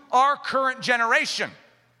to our current generation.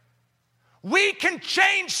 We can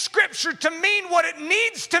change Scripture to mean what it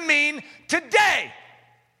needs to mean today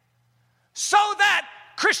so that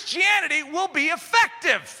Christianity will be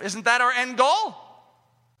effective. Isn't that our end goal?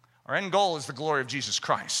 Our end goal is the glory of Jesus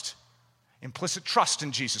Christ. Implicit trust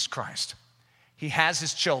in Jesus Christ. He has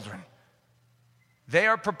his children. They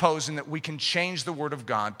are proposing that we can change the Word of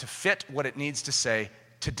God to fit what it needs to say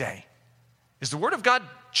today. Is the Word of God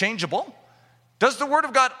changeable? Does the Word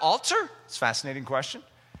of God alter? It's a fascinating question.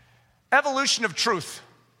 Evolution of truth.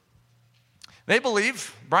 They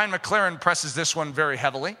believe, Brian McLaren presses this one very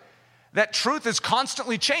heavily, that truth is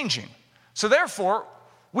constantly changing. So therefore,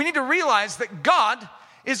 we need to realize that God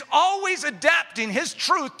is always adapting his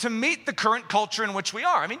truth to meet the current culture in which we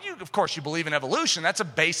are. I mean, of course, you believe in evolution. That's a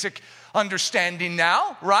basic understanding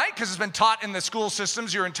now, right? Because it's been taught in the school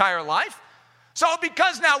systems your entire life. So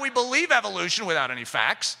because now we believe evolution without any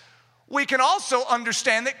facts, we can also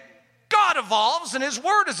understand that God evolves and his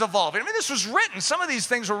word is evolving. I mean, this was written. Some of these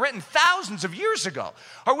things were written thousands of years ago.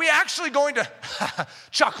 Are we actually going to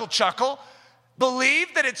chuckle,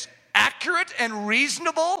 believe that it's accurate and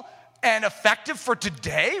reasonable and effective for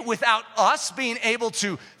today without us being able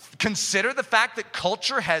to consider the fact that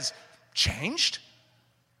culture has changed?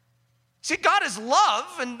 See, God is love,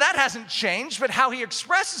 and that hasn't changed, but how he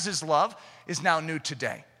expresses his love is now new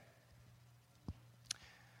today.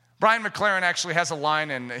 Brian McLaren actually has a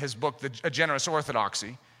line in his book, A Generous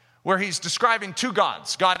Orthodoxy, where he's describing two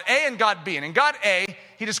gods, God A and God B. And in God A,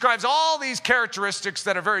 he describes all these characteristics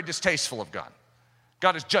that are very distasteful of God.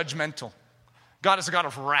 God is judgmental. God is a God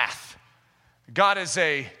of wrath. God is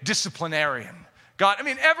a disciplinarian. God,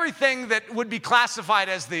 everything that would be classified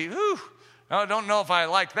as I don't know if I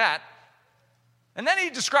like that. And then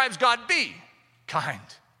he describes God B, kind,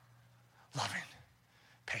 loving,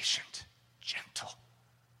 patient, gentle.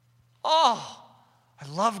 Oh, I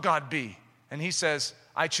love God B. And he says,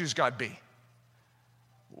 I choose God B.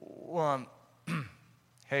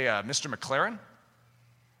 Hey, Mr. McLaren,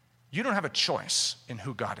 you don't have a choice in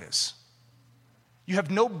who God is. You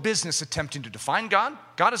have no business attempting to define God.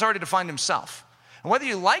 God has already defined himself. And whether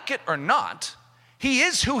you like it or not, he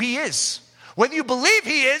is who he is. Whether you believe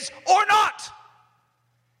he is or not.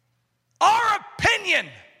 Our opinion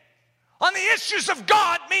on the issues of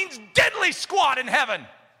God means diddly squat in heaven.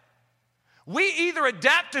 We either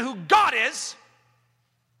adapt to who God is,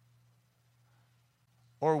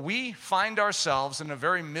 or we find ourselves in a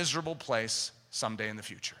very miserable place someday in the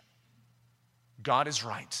future. God is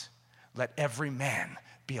right. Let every man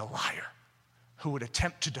be a liar who would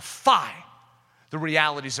attempt to defy the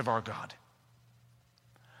realities of our God.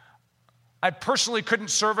 I personally couldn't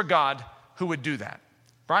serve a God who would do that.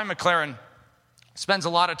 Brian McLaren spends a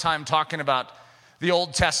lot of time talking about the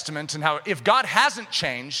Old Testament and how if God hasn't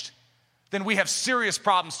changed, then we have serious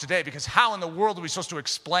problems today, because how in the world are we supposed to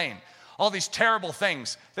explain all these terrible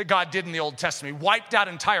things that God did in the Old Testament? He wiped out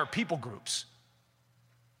entire people groups.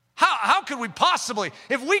 How could we possibly,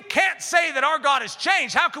 if we can't say that our God has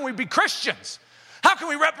changed, how can we be Christians? How can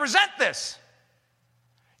we represent this?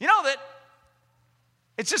 You know that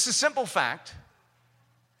it's just a simple fact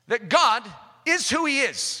that God is who he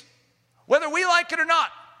is, whether we like it or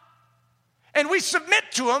not. And we submit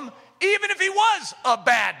to him even if he was a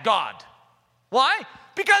bad God. Why?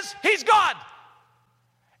 Because he's God.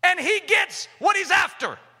 And he gets what he's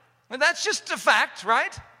after. And that's just a fact,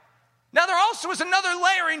 right? Now there also is another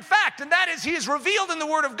layering fact, and that is he is revealed in the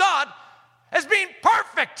Word of God as being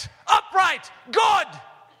perfect, upright, good,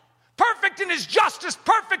 perfect in his justice,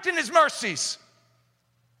 perfect in his mercies.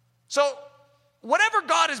 So whatever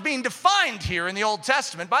God is being defined here in the Old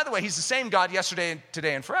Testament, by the way, he's the same God yesterday,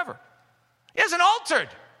 today, and forever. He hasn't altered.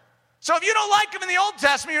 So if you don't like him in the Old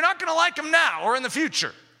Testament, you're not going to like him now or in the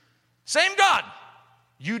future. Same God.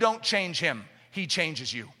 You don't change him. He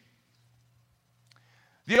changes you.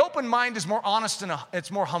 The open mind is more honest and it's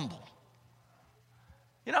more humble.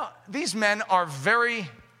 You know, these men are very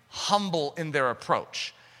humble in their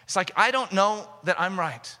approach. It's like, I don't know that I'm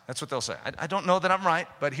right. That's what they'll say. I don't know that I'm right,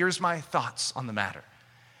 but here's my thoughts on the matter.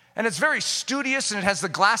 And it's very studious, and it has the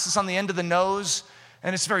glasses on the end of the nose,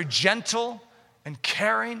 and it's very gentle and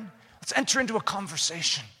caring. Let's enter into a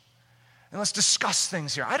conversation. And let's discuss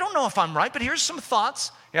things here. I don't know if I'm right, but here's some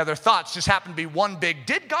thoughts. Yeah, their thoughts just happen to be one big,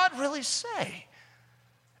 did God really say?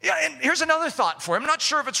 Yeah, and here's another thought for him. I'm not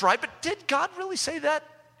sure if it's right, but did God really say that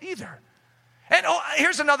either? And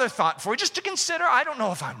here's another thought for you, just to consider. I don't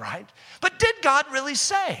know if I'm right, but did God really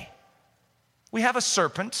say? We have a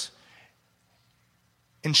serpent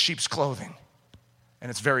in sheep's clothing, and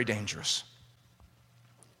it's very dangerous.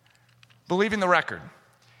 Believing the record.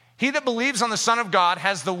 He that believes on the Son of God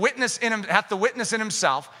hath the witness in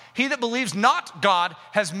himself. He that believes not God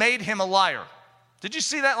has made him a liar. Did you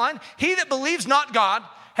see that line? He that believes not God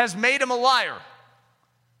has made him a liar,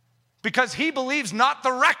 because he believes not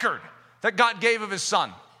the record that God gave of his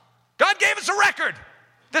Son. God gave us a record.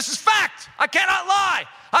 This is fact. I cannot lie.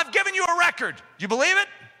 I've given you a record. Do you believe it?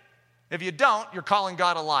 If you don't, you're calling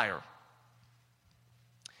God a liar.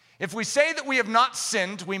 If we say that we have not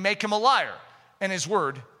sinned, we make him a liar, and his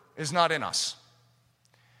word is not in us.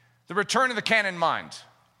 The return of the canon mind.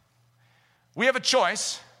 We have a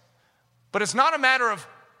choice, but it's not a matter of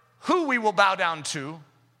who we will bow down to,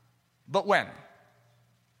 but when.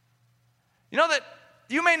 You know that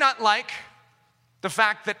you may not like the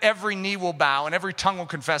fact that every knee will bow and every tongue will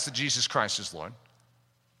confess that Jesus Christ is Lord,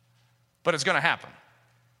 but it's going to happen.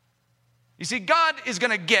 You see, God is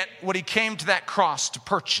going to get what he came to that cross to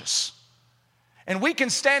purchase. And we can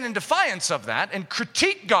stand in defiance of that and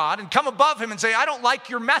critique God and come above him and say, I don't like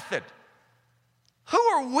your method. Who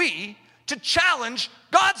are we to challenge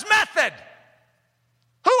God's method?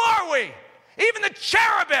 Who are we? Even the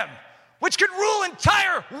cherubim, which could rule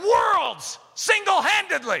entire worlds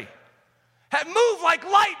single-handedly, move like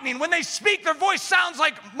lightning. When they speak, their voice sounds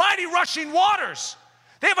like mighty rushing waters.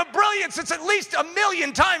 They have a brilliance that's at least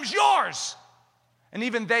 1,000,000 times yours. And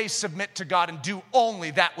even they submit to God and do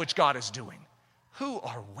only that which God is doing. Who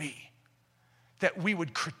are we that we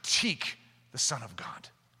would critique the Son of God,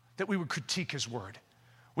 that we would critique his word?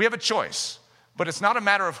 We have a choice, but it's not a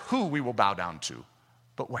matter of who we will bow down to,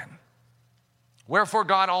 but when. Wherefore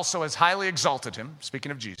God also has highly exalted him,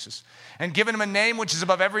 speaking of Jesus, and given him a name which is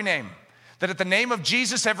above every name, that at the name of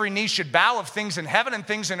Jesus every knee should bow, of things in heaven and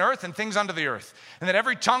things in earth and things under the earth, and that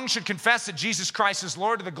every tongue should confess that Jesus Christ is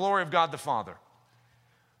Lord, to the glory of God the Father.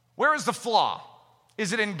 Where is the flaw?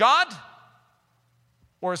 Is it in God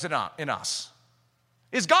or is it in us?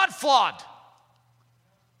 Is God flawed?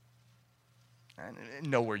 I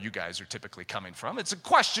know where you guys are typically coming from. It's a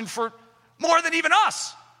question for more than even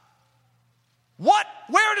us.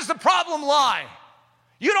 Where does the problem lie?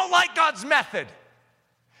 You don't like God's method.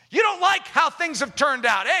 You don't like how things have turned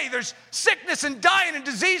out. Hey, there's sickness and dying and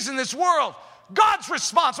disease in this world. God's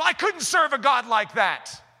responsible. I couldn't serve a God like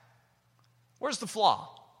that. Where's the flaw?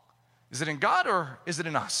 Is it in God or is it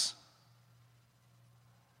in us?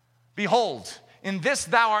 Behold, in this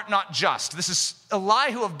thou art not just. This is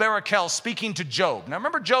Elihu of Barachel speaking to Job. Now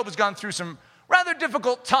remember, Job has gone through some rather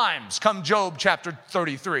difficult times come Job chapter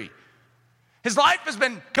 33. His life has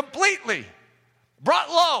been completely brought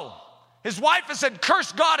low. His wife has said,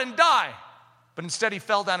 curse God and die. But instead he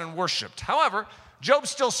fell down and worshiped. However, Job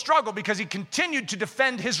still struggled because he continued to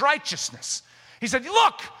defend his righteousness. He said,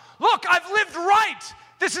 look, I've lived right.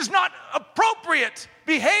 This is not appropriate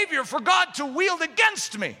behavior for God to wield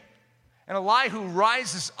against me. And Elihu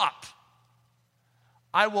rises up.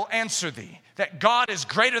 I will answer thee that God is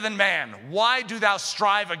greater than man. Why do thou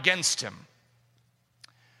strive against him?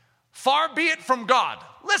 Far be it from God.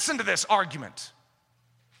 Listen to this argument.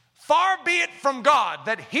 Far be it from God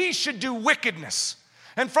that he should do wickedness,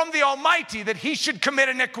 and from the Almighty that he should commit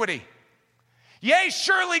iniquity. Yea,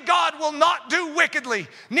 surely God will not do wickedly,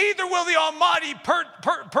 neither will the Almighty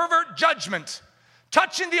pervert judgment.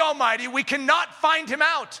 Touching the Almighty, we cannot find him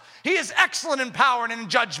out. He is excellent in power and in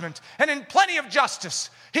judgment, and in plenty of justice.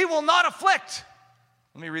 He will not afflict.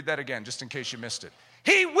 Let me read that again, just in case you missed it.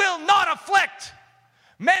 He will not afflict.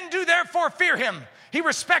 Men do therefore fear him. He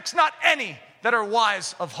respects not any that are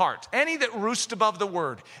wise of heart, any that roost above the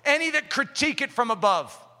word, any that critique it from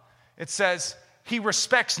above. It says, he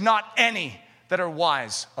respects not any that are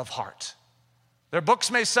wise of heart. Their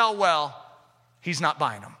books may sell well, he's not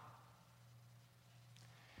buying them.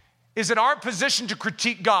 Is it our position to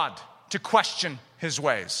critique God, to question his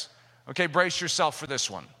ways? Okay, brace yourself for this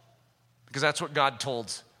one, because that's what God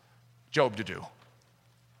told Job to do.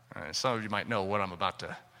 All right, some of you might know what I'm about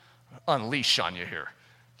to unleash on you here.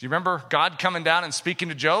 Do you remember God coming down and speaking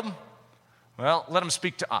to Job? Well, let him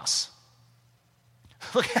speak to us.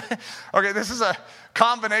 Okay, this is a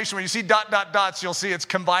combination. When you see ... you'll see it's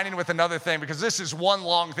combining with another thing, because this is one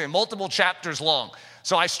long thing, multiple chapters long.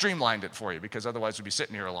 So I streamlined it for you, because otherwise we'd be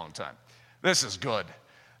sitting here a long time. This is good.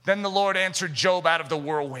 Then the Lord answered Job out of the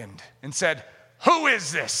whirlwind and said, who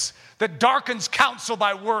is this that darkens counsel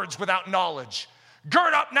by words without knowledge?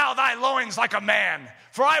 Gird up now thy loins like a man,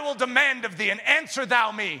 for I will demand of thee, and answer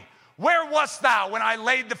thou me. Where wast thou when I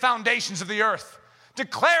laid the foundations of the earth?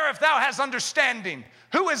 Declare if thou hast understanding.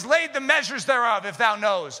 Who has laid the measures thereof, if thou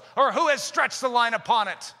knows? Or who has stretched the line upon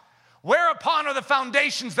it? Whereupon are the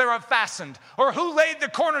foundations thereof fastened? Or who laid the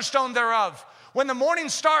cornerstone thereof? When the morning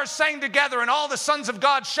stars sang together, and all the sons of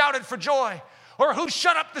God shouted for joy? Or who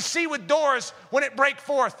shut up the sea with doors when it brake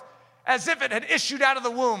forth, as if it had issued out of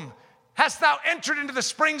the womb? Hast thou entered into the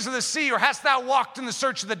springs of the sea, or hast thou walked in the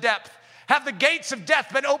search of the depth? Have the gates of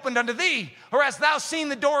death been opened unto thee, or hast thou seen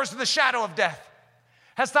the doors of the shadow of death?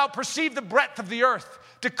 Hast thou perceived the breadth of the earth?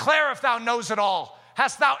 Declare if thou knows it all.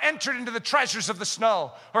 Hast thou entered into the treasures of the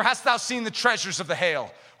snow, or hast thou seen the treasures of the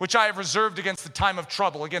hail, which I have reserved against the time of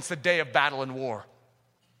trouble, against the day of battle and war?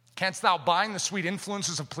 Canst thou bind the sweet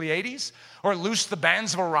influences of Pleiades, or loose the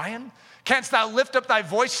bands of Orion? Canst thou lift up thy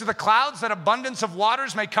voice to the clouds, that abundance of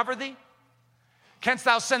waters may cover thee? Canst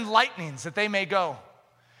thou send lightnings, that they may go?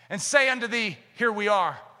 And say unto thee, here we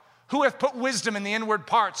are. Who hath put wisdom in the inward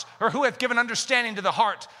parts, or who hath given understanding to the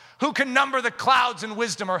heart? Who can number the clouds in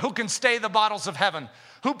wisdom, or who can stay the bottles of heaven?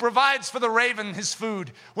 Who provides for the raven his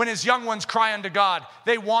food? When his young ones cry unto God,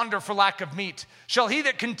 they wander for lack of meat. Shall he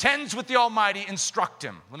that contends with the Almighty instruct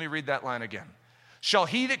him? Let me read that line again. Shall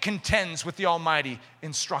he that contends with the Almighty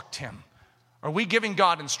instruct him? Are we giving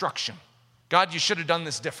God instruction? God, you should have done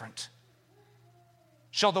this different.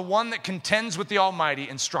 Shall the one that contends with the Almighty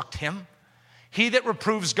instruct him? He that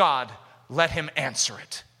reproves God, let him answer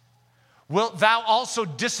it. Wilt thou also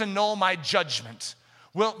disannul my judgment?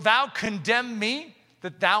 Wilt thou condemn me,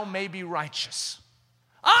 that thou may be righteous?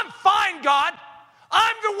 I'm fine, God.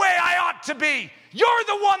 I'm the way I ought right to be. You're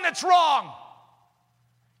the one that's wrong.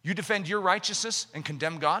 You defend your righteousness and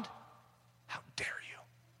condemn God? How dare you?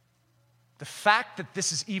 The fact that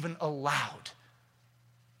this is even allowed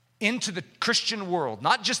into the Christian world,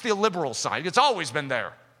 not just the liberal side, it's always been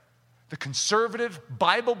there. The conservative,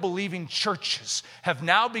 Bible-believing churches have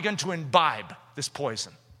now begun to imbibe this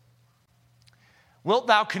poison. Wilt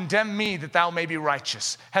thou condemn me that thou may be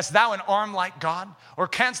righteous? Hast thou an arm like God? Or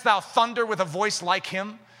canst thou thunder with a voice like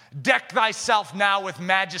him? Deck thyself now with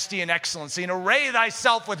majesty and excellency, and array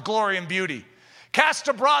thyself with glory and beauty. Cast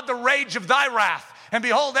abroad the rage of thy wrath, and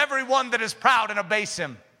behold every one that is proud and abase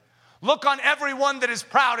him. Look on every one that is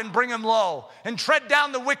proud and bring him low, and tread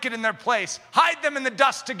down the wicked in their place. Hide them in the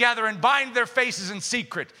dust together, and bind their faces in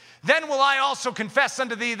secret. Then will I also confess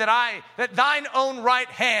unto thee that thine own right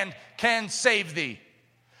hand can save thee.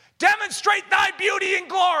 Demonstrate thy beauty and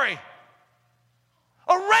glory.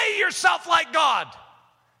 Array yourself like God.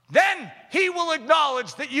 Then he will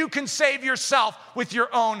acknowledge that you can save yourself with your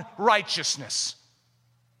own righteousness.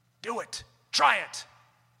 Do it. Try it.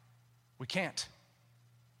 We can't.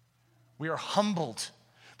 We are humbled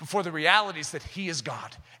before the realities that he is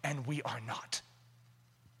God and we are not.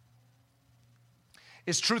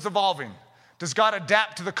 Is truth evolving? Does God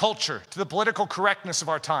adapt to the culture, to the political correctness of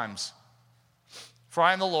our times? For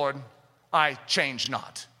I am the Lord, I change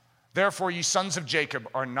not. Therefore, ye sons of Jacob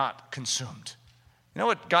are not consumed. You know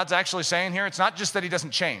what God's actually saying here? It's not just that he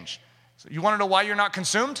doesn't change. So you want to know why you're not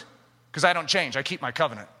consumed? Because I don't change. I keep my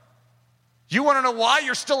covenant. You want to know why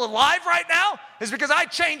you're still alive right now? Is because I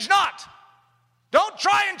change not. Don't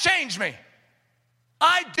try and change me.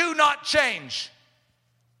 I do not change.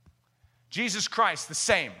 Jesus Christ, the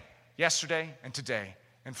same, yesterday and today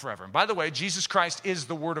and forever. And by the way, Jesus Christ is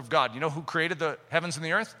the Word of God. You know who created the heavens and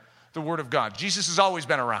the earth? The Word of God. Jesus has always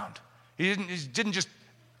been around. He didn't just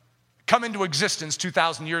come into existence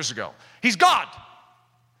 2,000 years ago. He's God.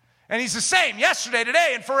 And he's the same yesterday,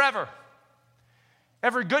 today, and forever.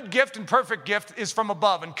 Every good gift and perfect gift is from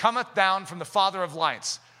above and cometh down from the Father of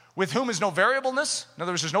lights, with whom is no variableness. In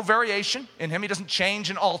other words, there's no variation in him. He doesn't change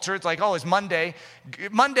and alter. It's like, oh, it's Monday.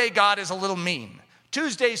 Monday, God is a little mean.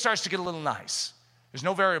 Tuesday, he starts to get a little nice. There's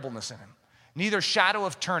no variableness in him. Neither shadow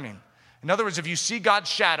of turning. In other words, if you see God's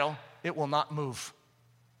shadow, it will not move.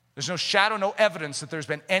 There's no shadow, no evidence that there's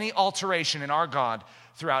been any alteration in our God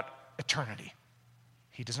throughout eternity.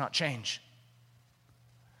 He does not change.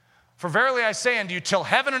 For verily I say unto you, till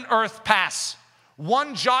heaven and earth pass,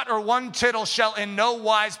 one jot or one tittle shall in no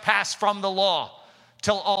wise pass from the law,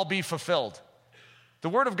 till all be fulfilled. The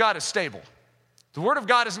word of God is stable. The word of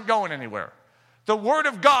God isn't going anywhere. The word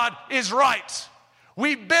of God is right.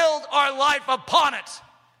 We build our life upon it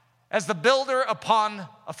as the builder upon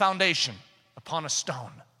a foundation, upon a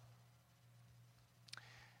stone.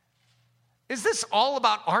 Is this all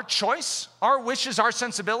about our choice, our wishes, our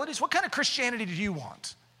sensibilities? What kind of Christianity do you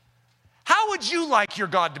want? How would you like your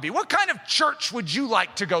God to be? What kind of church would you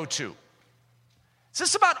like to go to? Is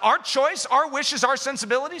this about our choice, our wishes, our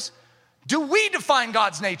sensibilities? Do we define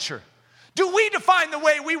God's nature? Do we define the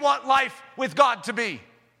way we want life with God to be?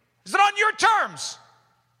 Is it on your terms?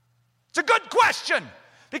 It's a good question,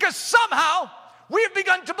 because somehow we have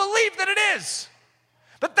begun to believe that it is.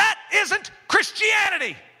 But that isn't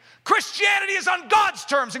Christianity. Christianity is on God's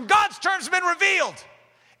terms, and God's terms have been revealed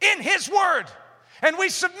in his word. And we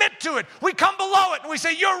submit to it. We come below it and we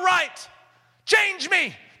say, you're right. Change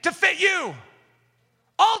me to fit you.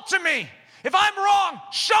 Alter me. If I'm wrong,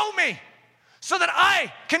 show me so that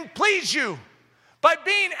I can please you by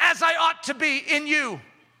being as I ought to be in you.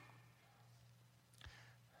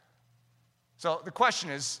 So the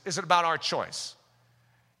question is it about our choice?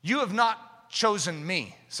 You have not chosen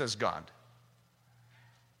me, says God.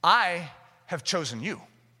 I have chosen you.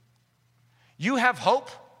 You have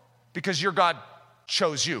hope because your God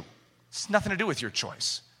chose you. It's nothing to do with your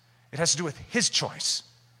choice. It has to do with his choice.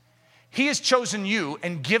 He has chosen you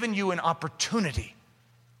and given you an opportunity.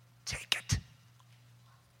 Take it.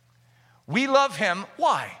 We love him.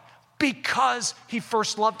 Why? Because he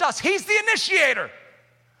first loved us. He's the initiator.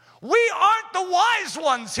 We aren't the wise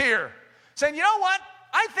ones here saying, you know what?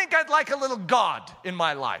 I think I'd like a little God in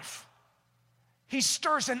my life. He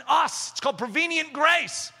stirs in us. It's called prevenient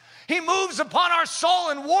grace. He moves upon our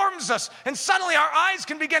soul and warms us, and suddenly our eyes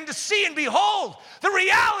can begin to see and behold the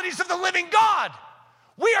realities of the living God.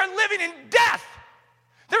 We are living in death.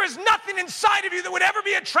 There is nothing inside of you that would ever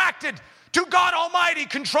be attracted to God Almighty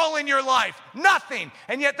controlling your life. Nothing.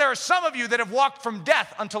 And yet there are some of you that have walked from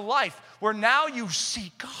death unto life, where now you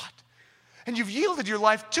see God, and you've yielded your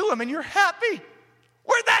life to him, and you're happy.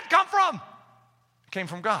 Where'd that come from? It came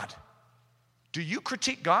from God. Do you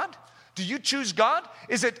critique God? Do you choose God?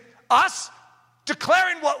 Is it us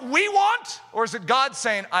declaring what we want, or is it God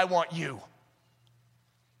saying, I want you?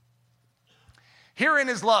 Herein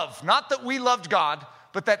is love, not that we loved God,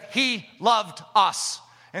 but that he loved us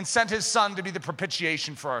and sent his son to be the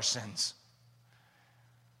propitiation for our sins.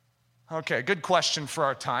 Okay, good question for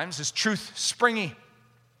our times. Is truth springy?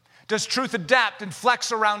 Does truth adapt and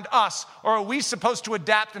flex around us, or are we supposed to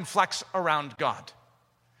adapt and flex around God?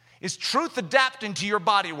 Is truth adapting to your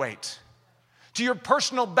body weight, to your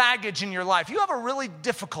personal baggage in your life? You have a really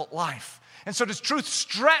difficult life. And so does truth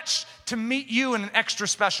stretch to meet you in an extra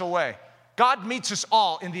special way? God meets us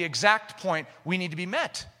all in the exact point we need to be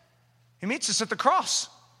met. He meets us at the cross.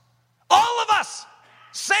 All of us,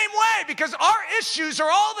 same way, because our issues are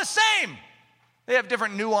all the same. They have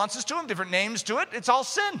different nuances to them, different names to it. It's all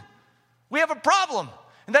sin. We have a problem,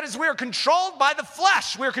 and that is we are controlled by the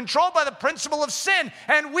flesh. We are controlled by the principle of sin,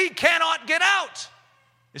 and we cannot get out.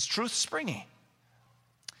 Is truth springy?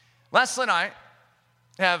 Leslie and I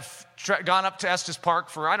have gone up to Estes Park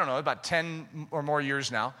for, about 10 or more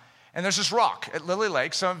years now. And there's this rock at Lily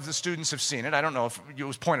Lake. Some of the students have seen it. I don't know if it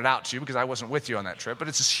was pointed out to you because I wasn't with you on that trip. But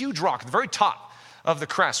it's this huge rock at the very top of the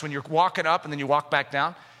crest when you're walking up and then you walk back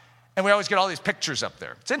down. And we always get all these pictures up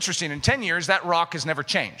there. It's interesting. In 10 years, that rock has never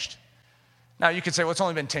changed. Now, you could say, well, it's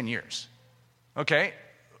only been 10 years. Okay.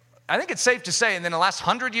 I think it's safe to say in the last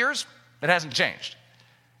 100 years, it hasn't changed.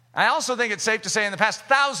 I also think it's safe to say in the past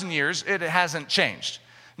 1,000 years, it hasn't changed.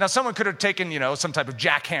 Now, someone could have taken, some type of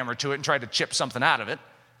jackhammer to it and tried to chip something out of it.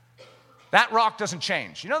 That rock doesn't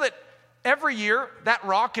change. You know that every year, that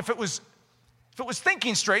rock, if it was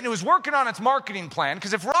thinking straight and it was working on its marketing plan,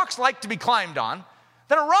 because if rocks like to be climbed on,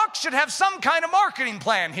 then a rock should have some kind of marketing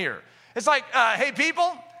plan here. It's like, hey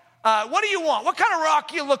people, what do you want? What kind of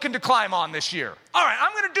rock are you looking to climb on this year? All right,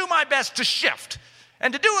 I'm going to do my best to shift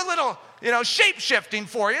and to do a little, shape shifting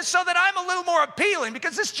for you so that I'm a little more appealing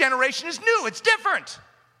because this generation is new. It's different.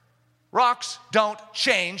 Rocks don't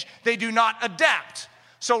change. They do not adapt.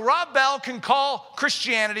 So Rob Bell can call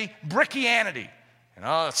Christianity brickianity.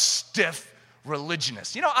 Stiff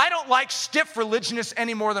religionists. I don't like stiff religionists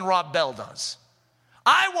any more than Rob Bell does.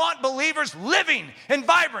 I want believers living and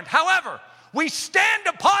vibrant. However, we stand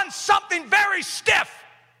upon something very stiff.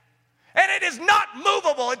 And it is not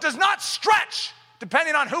movable. It does not stretch,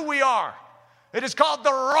 depending on who we are. It is called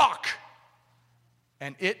the rock.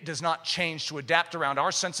 And it does not change to adapt around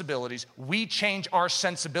our sensibilities. We change our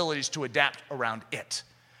sensibilities to adapt around it.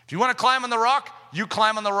 If you want to climb on the rock, you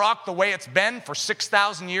climb on the rock the way it's been for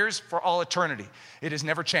 6,000 years, for all eternity. It has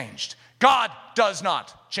never changed. God does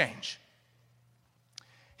not change.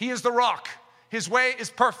 He is the rock. His way is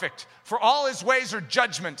perfect, for all his ways are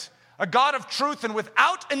judgment. A God of truth and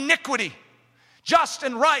without iniquity. Just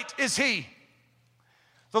and right is he.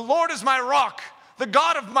 The Lord is my rock, the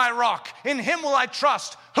God of my rock. In him will I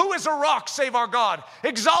trust. Who is a rock save our God?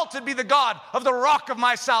 Exalted be the God of the rock of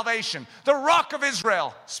my salvation. The rock of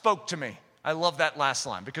Israel spoke to me. I love that last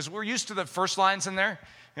line because we're used to the first lines in there.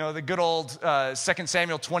 The good old 2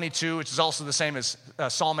 Samuel 22, which is also the same as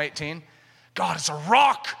Psalm 18. God is a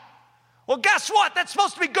rock. Well, guess what? That's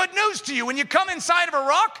supposed to be good news to you. When you come inside of a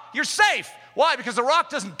rock, you're safe. Why? Because the rock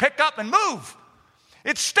doesn't pick up and move.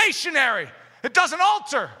 It's stationary. It doesn't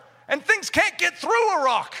alter. And things can't get through a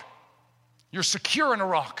rock. You're secure in a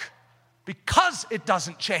rock because it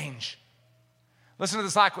doesn't change. Listen to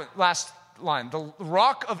this last line. The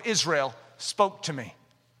rock of Israel spoke to me.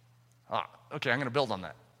 Okay, I'm going to build on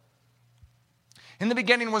that. In the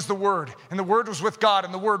beginning was the Word, and the Word was with God,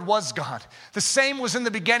 and the Word was God. The same was in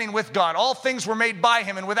the beginning with God. All things were made by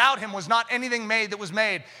him, and without him was not anything made that was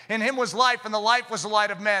made. In him was life, and the life was the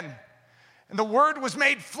light of men. And the Word was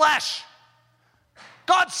made flesh.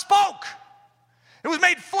 God spoke. It was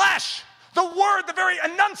made flesh. The word, the very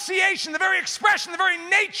enunciation, the very expression, the very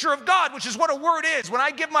nature of God, which is what a word is. When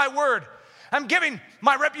I give my word, I'm giving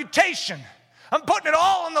my reputation. I'm putting it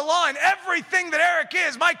all on the line. Everything that Eric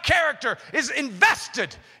is, my character, is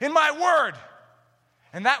invested in my word.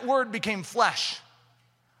 And that word became flesh.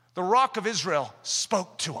 The rock of Israel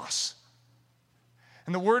spoke to us.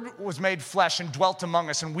 And the word was made flesh and dwelt among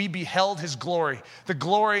us, and we beheld his glory, the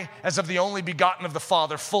glory as of the only begotten of the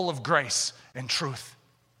Father, full of grace and truth.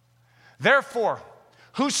 Therefore,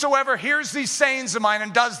 whosoever hears these sayings of mine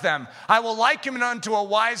and does them, I will liken him unto a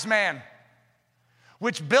wise man,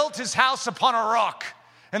 which built his house upon a rock.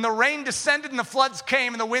 And the rain descended, and the floods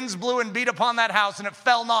came, and the winds blew and beat upon that house, and it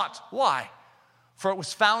fell not. Why? For it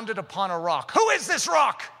was founded upon a rock. Who is this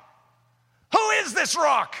rock? Who is this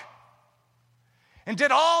rock? And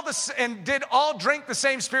did all drink the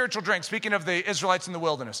same spiritual drink, speaking of the Israelites in the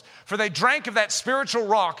wilderness. For they drank of that spiritual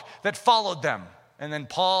rock that followed them. And then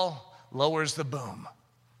Paul lowers the boom.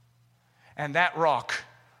 and that rock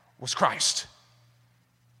was Christ.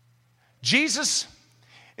 Jesus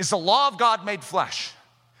is the law of God made flesh.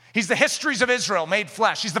 He's the histories of Israel made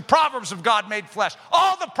flesh. He's the proverbs of God made flesh.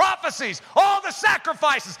 All the prophecies, all the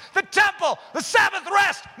sacrifices, the temple, the Sabbath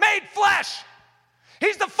rest made flesh.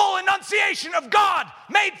 He's the full enunciation of God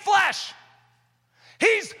made flesh.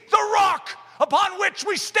 He's the rock upon which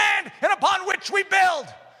we stand and upon which we build.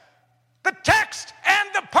 The text and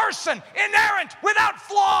the person, inerrant, without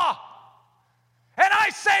flaw. And I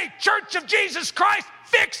say, Church of Jesus Christ,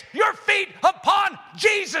 fix your feet upon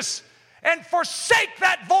Jesus and forsake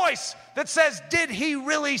that voice that says, did he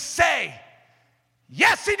really say?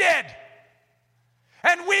 Yes, he did.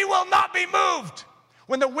 And we will not be moved.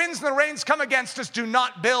 When the winds and the rains come against us, do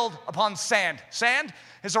not build upon sand. Sand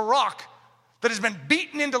is a rock that has been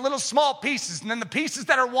beaten into little small pieces, and then the pieces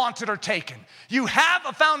that are wanted are taken. You have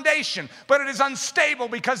a foundation, but it is unstable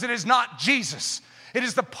because it is not Jesus. It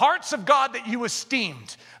is the parts of God that you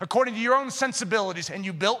esteemed according to your own sensibilities, and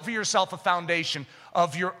you built for yourself a foundation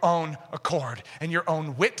of your own accord and your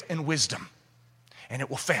own wit and wisdom, and it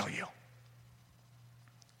will fail you.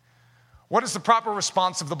 What is the proper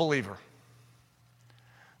response of the believer?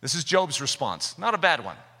 This is Job's response, not a bad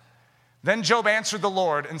one. Then Job answered the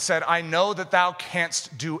Lord and said, I know that thou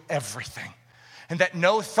canst do everything, and that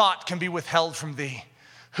no thought can be withheld from thee.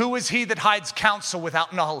 Who is he that hides counsel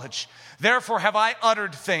without knowledge? Therefore have I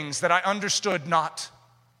uttered things that I understood not.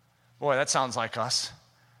 Boy, that sounds like us.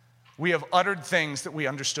 We have uttered things that we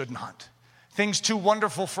understood not. Things too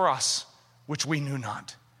wonderful for us, which we knew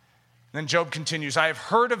not. Then Job continues, I have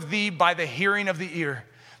heard of thee by the hearing of the ear,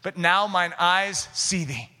 but now mine eyes see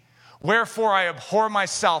thee. Wherefore I abhor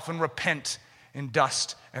myself and repent in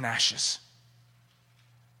dust and ashes.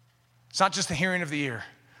 It's not just the hearing of the ear.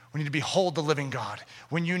 We need to behold the living God.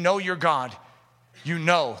 When you know your God, you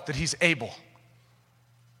know that he's able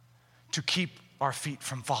to keep our feet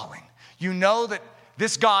from falling. You know that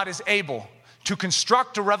this God is able to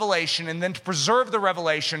construct a revelation and then to preserve the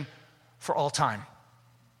revelation for all time.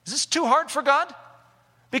 Is this too hard for God?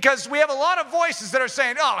 Because we have a lot of voices that are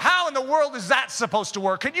saying, oh, how in the world is that supposed to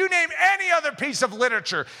work? Can you name any other piece of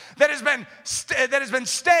literature that has been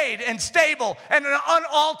stayed and stable and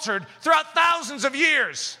unaltered throughout thousands of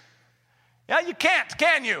years? Yeah, you can't,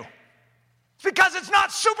 can you? It's because it's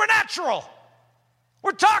not supernatural.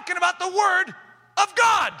 We're talking about the Word of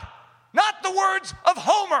God, not the words of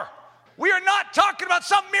Homer. We are not talking about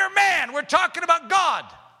some mere man. We're talking about God.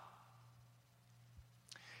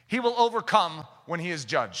 He will overcome when he is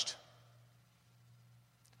judged.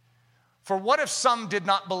 For what if some did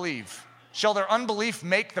not believe? Shall their unbelief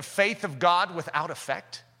make the faith of God without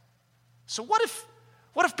effect? So what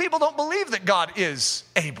if people don't believe that God is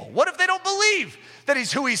able? What if they don't believe that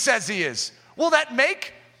he's who he says he is? Will that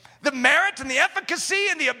make the merit and the efficacy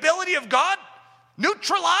and the ability of God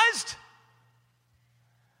neutralized?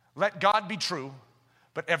 Let God be true,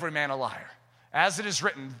 but every man a liar. As it is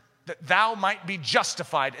written, that thou might be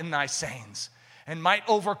justified in thy sayings, and might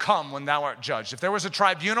overcome when thou art judged. If there was a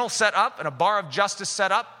tribunal set up and a bar of justice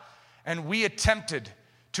set up, and we attempted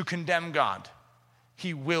to condemn God,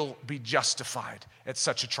 he will be justified at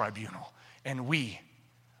such a tribunal. And we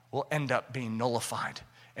will end up being nullified.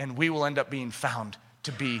 And we will end up being found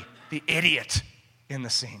to be the idiot in the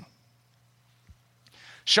scene.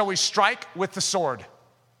 Shall we strike with the sword?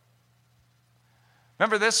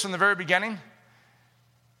 Remember this from the very beginning?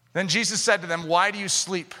 Then Jesus said to them, why do you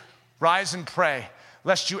sleep? Rise and pray,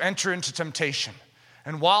 lest you enter into temptation.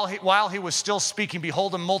 And while he was still speaking,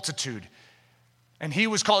 behold, a multitude. And he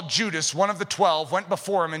was called Judas, one of the 12, went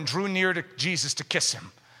before him and drew near to Jesus to kiss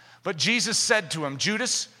him. But Jesus said to him,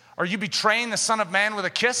 Judas, are you betraying the Son of Man with a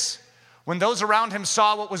kiss? When those around him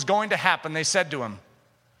saw what was going to happen, they said to him,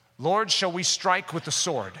 Lord, shall we strike with the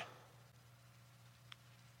sword?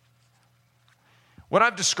 What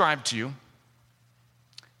I've described to you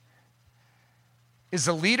is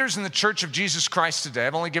the leaders in the Church of Jesus Christ today,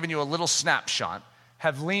 I've only given you a little snapshot,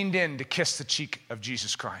 have leaned in to kiss the cheek of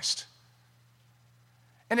Jesus Christ.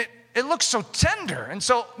 And it looks so tender. And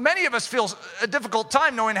so many of us feel a difficult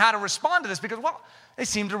time knowing how to respond to this because, well, they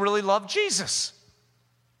seem to really love Jesus.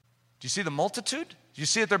 Do you see the multitude? Do you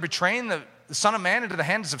see that they're betraying the Son of Man into the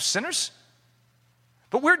hands of sinners?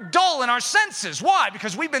 But we're dull in our senses. Why?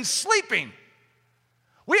 Because we've been sleeping.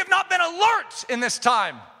 We have not been alert in this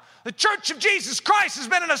time. The Church of Jesus Christ has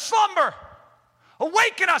been in a slumber.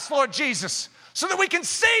 Awaken us, Lord Jesus, so that we can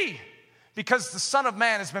see, because the Son of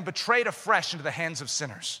Man has been betrayed afresh into the hands of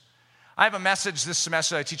sinners. I have a message this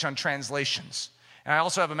semester I teach on translations. And I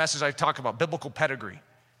also have a message I talk about biblical pedigree.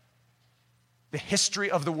 the history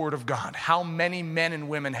of the Word of God, how many men and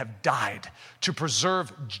women have died to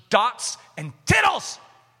preserve dots and tittles.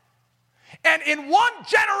 And in one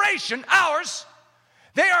generation, ours,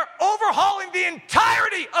 they are overhauling the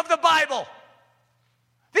entirety of the Bible.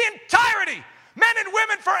 The entirety. Men and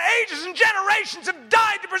women for ages and generations have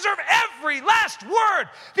died to preserve every last word.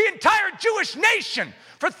 The entire Jewish nation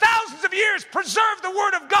for thousands of years preserved the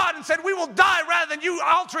Word of God and said, we will die rather than you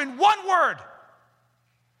altering one word.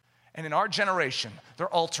 And in our generation, they're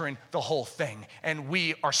altering the whole thing, and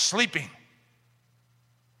we are sleeping.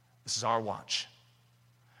 This is our watch.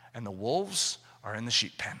 And the wolves are in the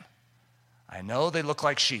sheep pen. I know they look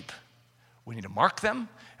like sheep. We need to mark them,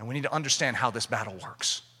 and we need to understand how this battle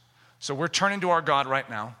works. So we're turning to our God right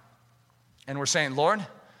now, and we're saying, Lord,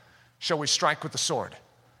 shall we strike with the sword?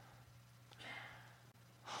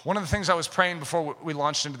 One of the things I was praying before we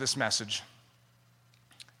launched into this message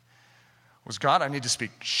was, God, I need to speak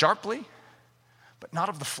sharply, but not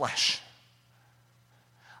of the flesh.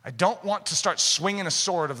 I don't want to start swinging a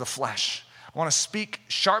sword of the flesh. I want to speak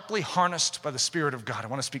sharply harnessed by the Spirit of God. I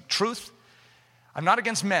want to speak truth. I'm not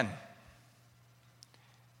against men.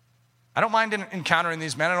 I don't mind encountering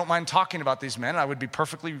these men. I don't mind talking about these men. I would be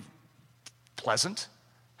perfectly pleasant.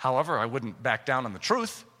 However, I wouldn't back down on the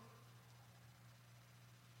truth.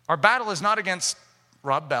 Our battle is not against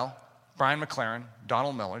Rob Bell, Brian McLaren,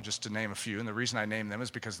 Donald Miller, just to name a few. And the reason I name them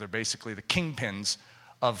is because they're basically the kingpins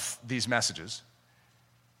of these messages.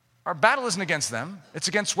 Our battle isn't against them. It's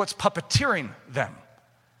against what's puppeteering them.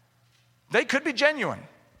 They could be genuine.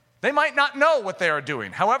 They might not know what they are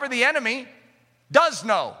doing. However, the enemy does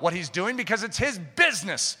know what he's doing because it's his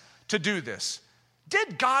business to do this.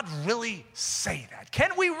 Did God really say that?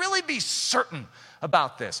 Can we really be certain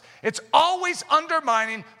about this? It's always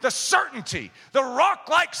undermining the certainty, the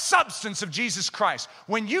rock-like substance of Jesus Christ.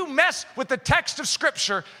 When you mess with the text of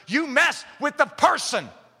Scripture, you mess with the person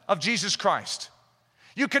of Jesus Christ.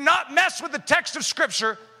 You cannot mess with the text of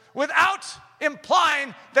Scripture without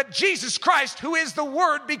implying that Jesus Christ, who is the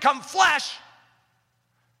Word become flesh,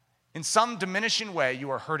 in some diminishing way,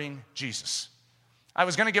 you are hurting Jesus. I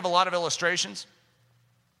was going to give a lot of illustrations.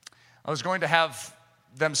 I was going to have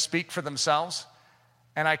them speak for themselves,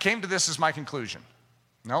 and I came to this as my conclusion.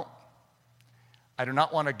 No, I do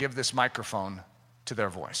not want to give this microphone to their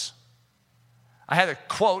voice. I had a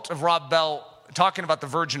quote of Rob Bell talking about the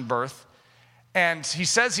virgin birth, and he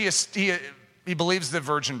says he believes the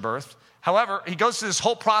virgin birth. However, he goes through this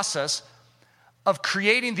whole process of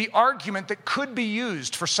creating the argument that could be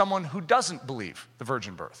used for someone who doesn't believe the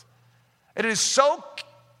virgin birth. It is so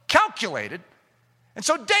calculated and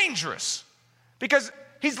so dangerous because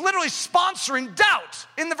he's literally sponsoring doubt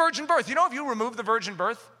in the virgin birth. You know, if you remove the virgin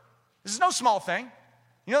birth, this is no small thing.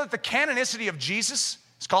 You know that the canonicity of Jesus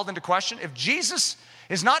is called into question? If Jesus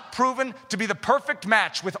is not proven to be the perfect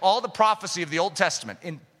match with all the prophecy of the Old Testament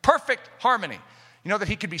in perfect harmony, you know that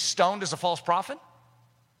he could be stoned as a false prophet?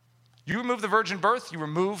 You remove the virgin birth, you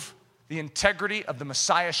remove the integrity of the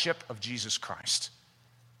messiahship of Jesus Christ.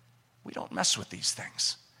 We don't mess with these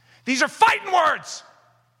things. These are fighting words.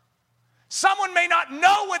 Someone may not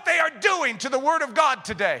know what they are doing to the Word of God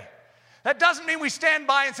today. That doesn't mean we stand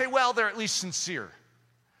by and say, well, they're at least sincere.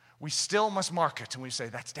 We still must mark it, and we say,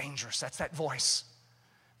 that's dangerous. That's that voice.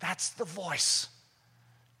 That's the voice.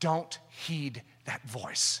 Don't heed that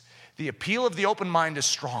voice. The appeal of the open mind is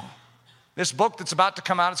strong. This book that's about to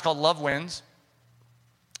come out, it's called Love Wins.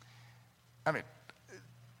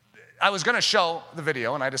 I was going to show the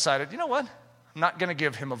video, and I decided, you know what? I'm not going to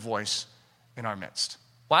give him a voice in our midst.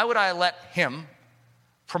 Why would I let him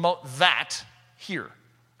promote that here?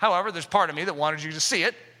 However, there's part of me that wanted you to see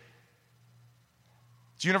it.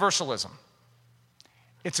 It's universalism.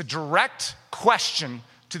 It's a direct question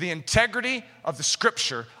to the integrity of the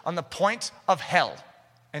Scripture on the point of hell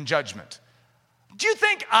and judgment. Do you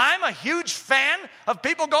think I'm a huge fan of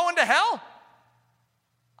people going to hell?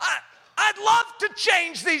 I'd love to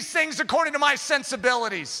change these things according to my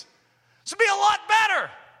sensibilities. This would be a lot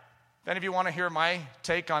better. If any of you want to hear my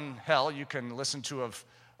take on hell, you can listen to of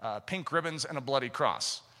pink ribbons and a bloody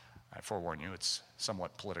cross. I forewarn you, it's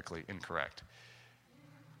somewhat politically incorrect.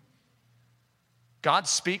 God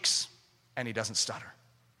speaks and he doesn't stutter.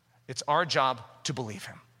 It's our job to believe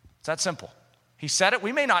him. It's that simple. He said it.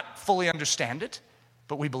 We may not fully understand it,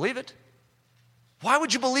 but we believe it. Why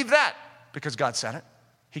would you believe that? Because God said it.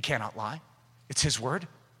 He cannot lie. It's his word.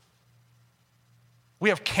 We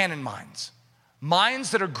have canon minds.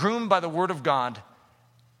 Minds that are groomed by the word of God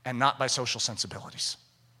and not by social sensibilities.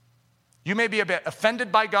 You may be a bit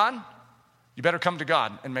offended by God. You better come to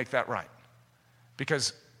God and make that right.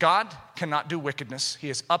 Because God cannot do wickedness. He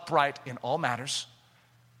is upright in all matters.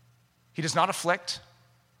 He does not afflict.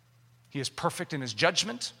 He is perfect in his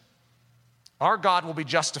judgment. Our God will be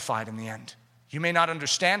justified in the end. You may not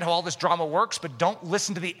understand how all this drama works, but don't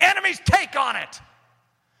listen to the enemy's take on it.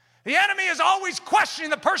 The enemy is always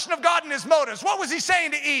questioning the person of God and his motives. What was he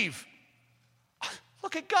saying to Eve?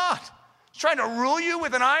 Look at God. He's trying to rule you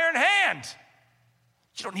with an iron hand.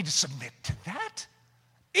 You don't need to submit to that.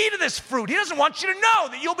 Eat of this fruit. He doesn't want you to know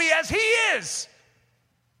that you'll be as he is.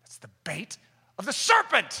 That's the bait of the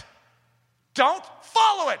serpent. Don't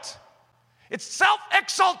follow it. It's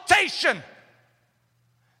self-exaltation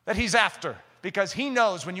that he's after, because he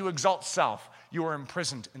knows when you exalt self, you are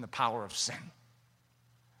imprisoned in the power of sin.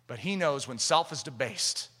 But he knows when self is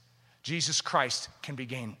debased, Jesus Christ can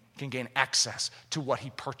gain access to what he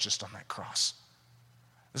purchased on that cross.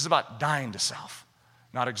 This is about dying to self,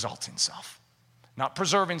 not exalting self, not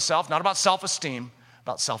preserving self, not about self-esteem,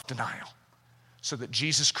 about self-denial, so that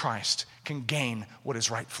Jesus Christ can gain what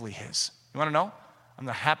is rightfully his. You want to know? I'm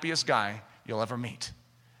the happiest guy you'll ever meet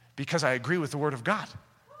because I agree with the Word of God.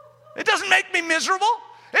 It doesn't make me miserable.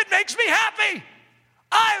 It makes me happy.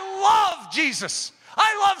 I love Jesus.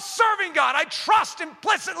 I love serving God. I trust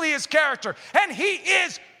implicitly his character. And he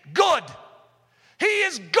is good. He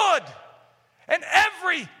is good. And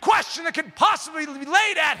every question that could possibly be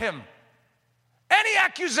laid at him, any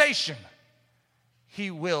accusation, he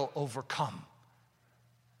will overcome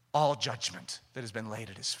all judgment that has been laid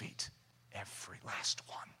at his feet. Every last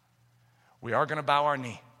one. We are going to bow our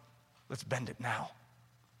knee. Let's bend it now.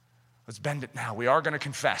 Let's bend it now. We are going to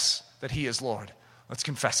confess that he is Lord. Let's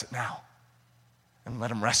confess it now. And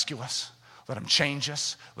let him rescue us. Let him change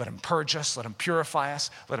us. Let him purge us. Let him purify us.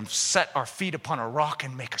 Let him set our feet upon a rock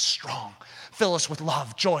and make us strong. Fill us with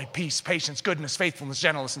love, joy, peace, patience, goodness, faithfulness,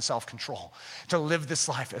 gentleness, and self-control to live this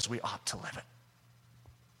life as we ought to live it.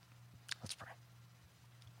 Let's pray.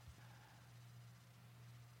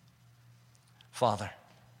 Father,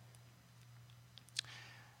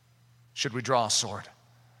 should we draw a sword?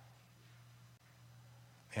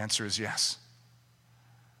 The answer is yes.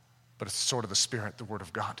 But it's the sword of the Spirit, the Word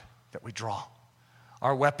of God, that we draw.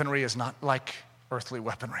 Our weaponry is not like earthly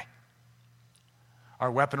weaponry. Our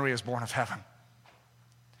weaponry is born of heaven.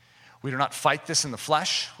 We do not fight this in the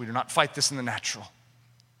flesh. We do not fight this in the natural.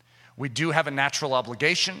 We do have a natural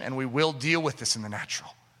obligation, and we will deal with this in the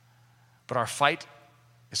natural. But our fight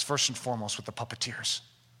is first and foremost with the puppeteers,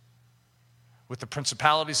 with the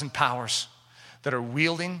principalities and powers that are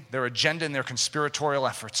wielding their agenda and their conspiratorial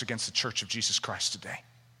efforts against the church of Jesus Christ today.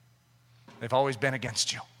 They've always been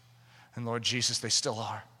against you. And Lord Jesus, they still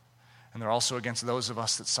are. And they're also against those of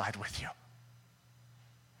us that side with you.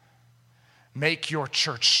 Make your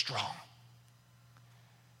church strong.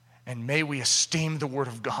 And may we esteem the Word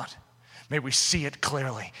of God. May we see it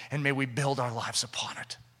clearly. And may we build our lives upon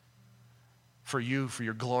it. For you, for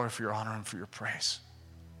your glory, for your honor, and for your praise.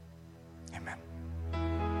 Amen.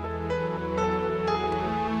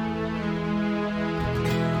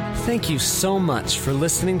 Thank you so much for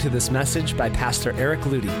listening to this message by Pastor Eric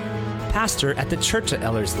Ludy, pastor at the Church at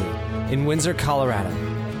Ellerslie in Windsor, Colorado.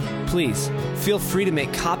 Please feel free to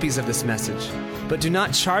make copies of this message, but do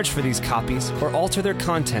not charge for these copies or alter their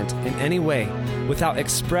content in any way without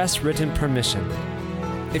express written permission.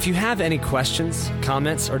 If you have any questions,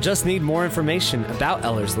 comments, or just need more information about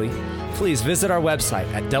Ellerslie, please visit our website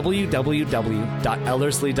at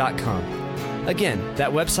www.ellerslie.com. Again,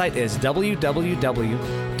 that website is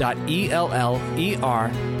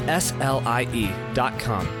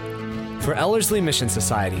www.ellerslie.com. For Ellerslie Mission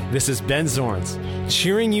Society, this is Ben Zorns,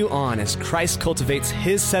 cheering you on as Christ cultivates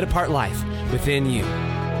his set-apart life within you.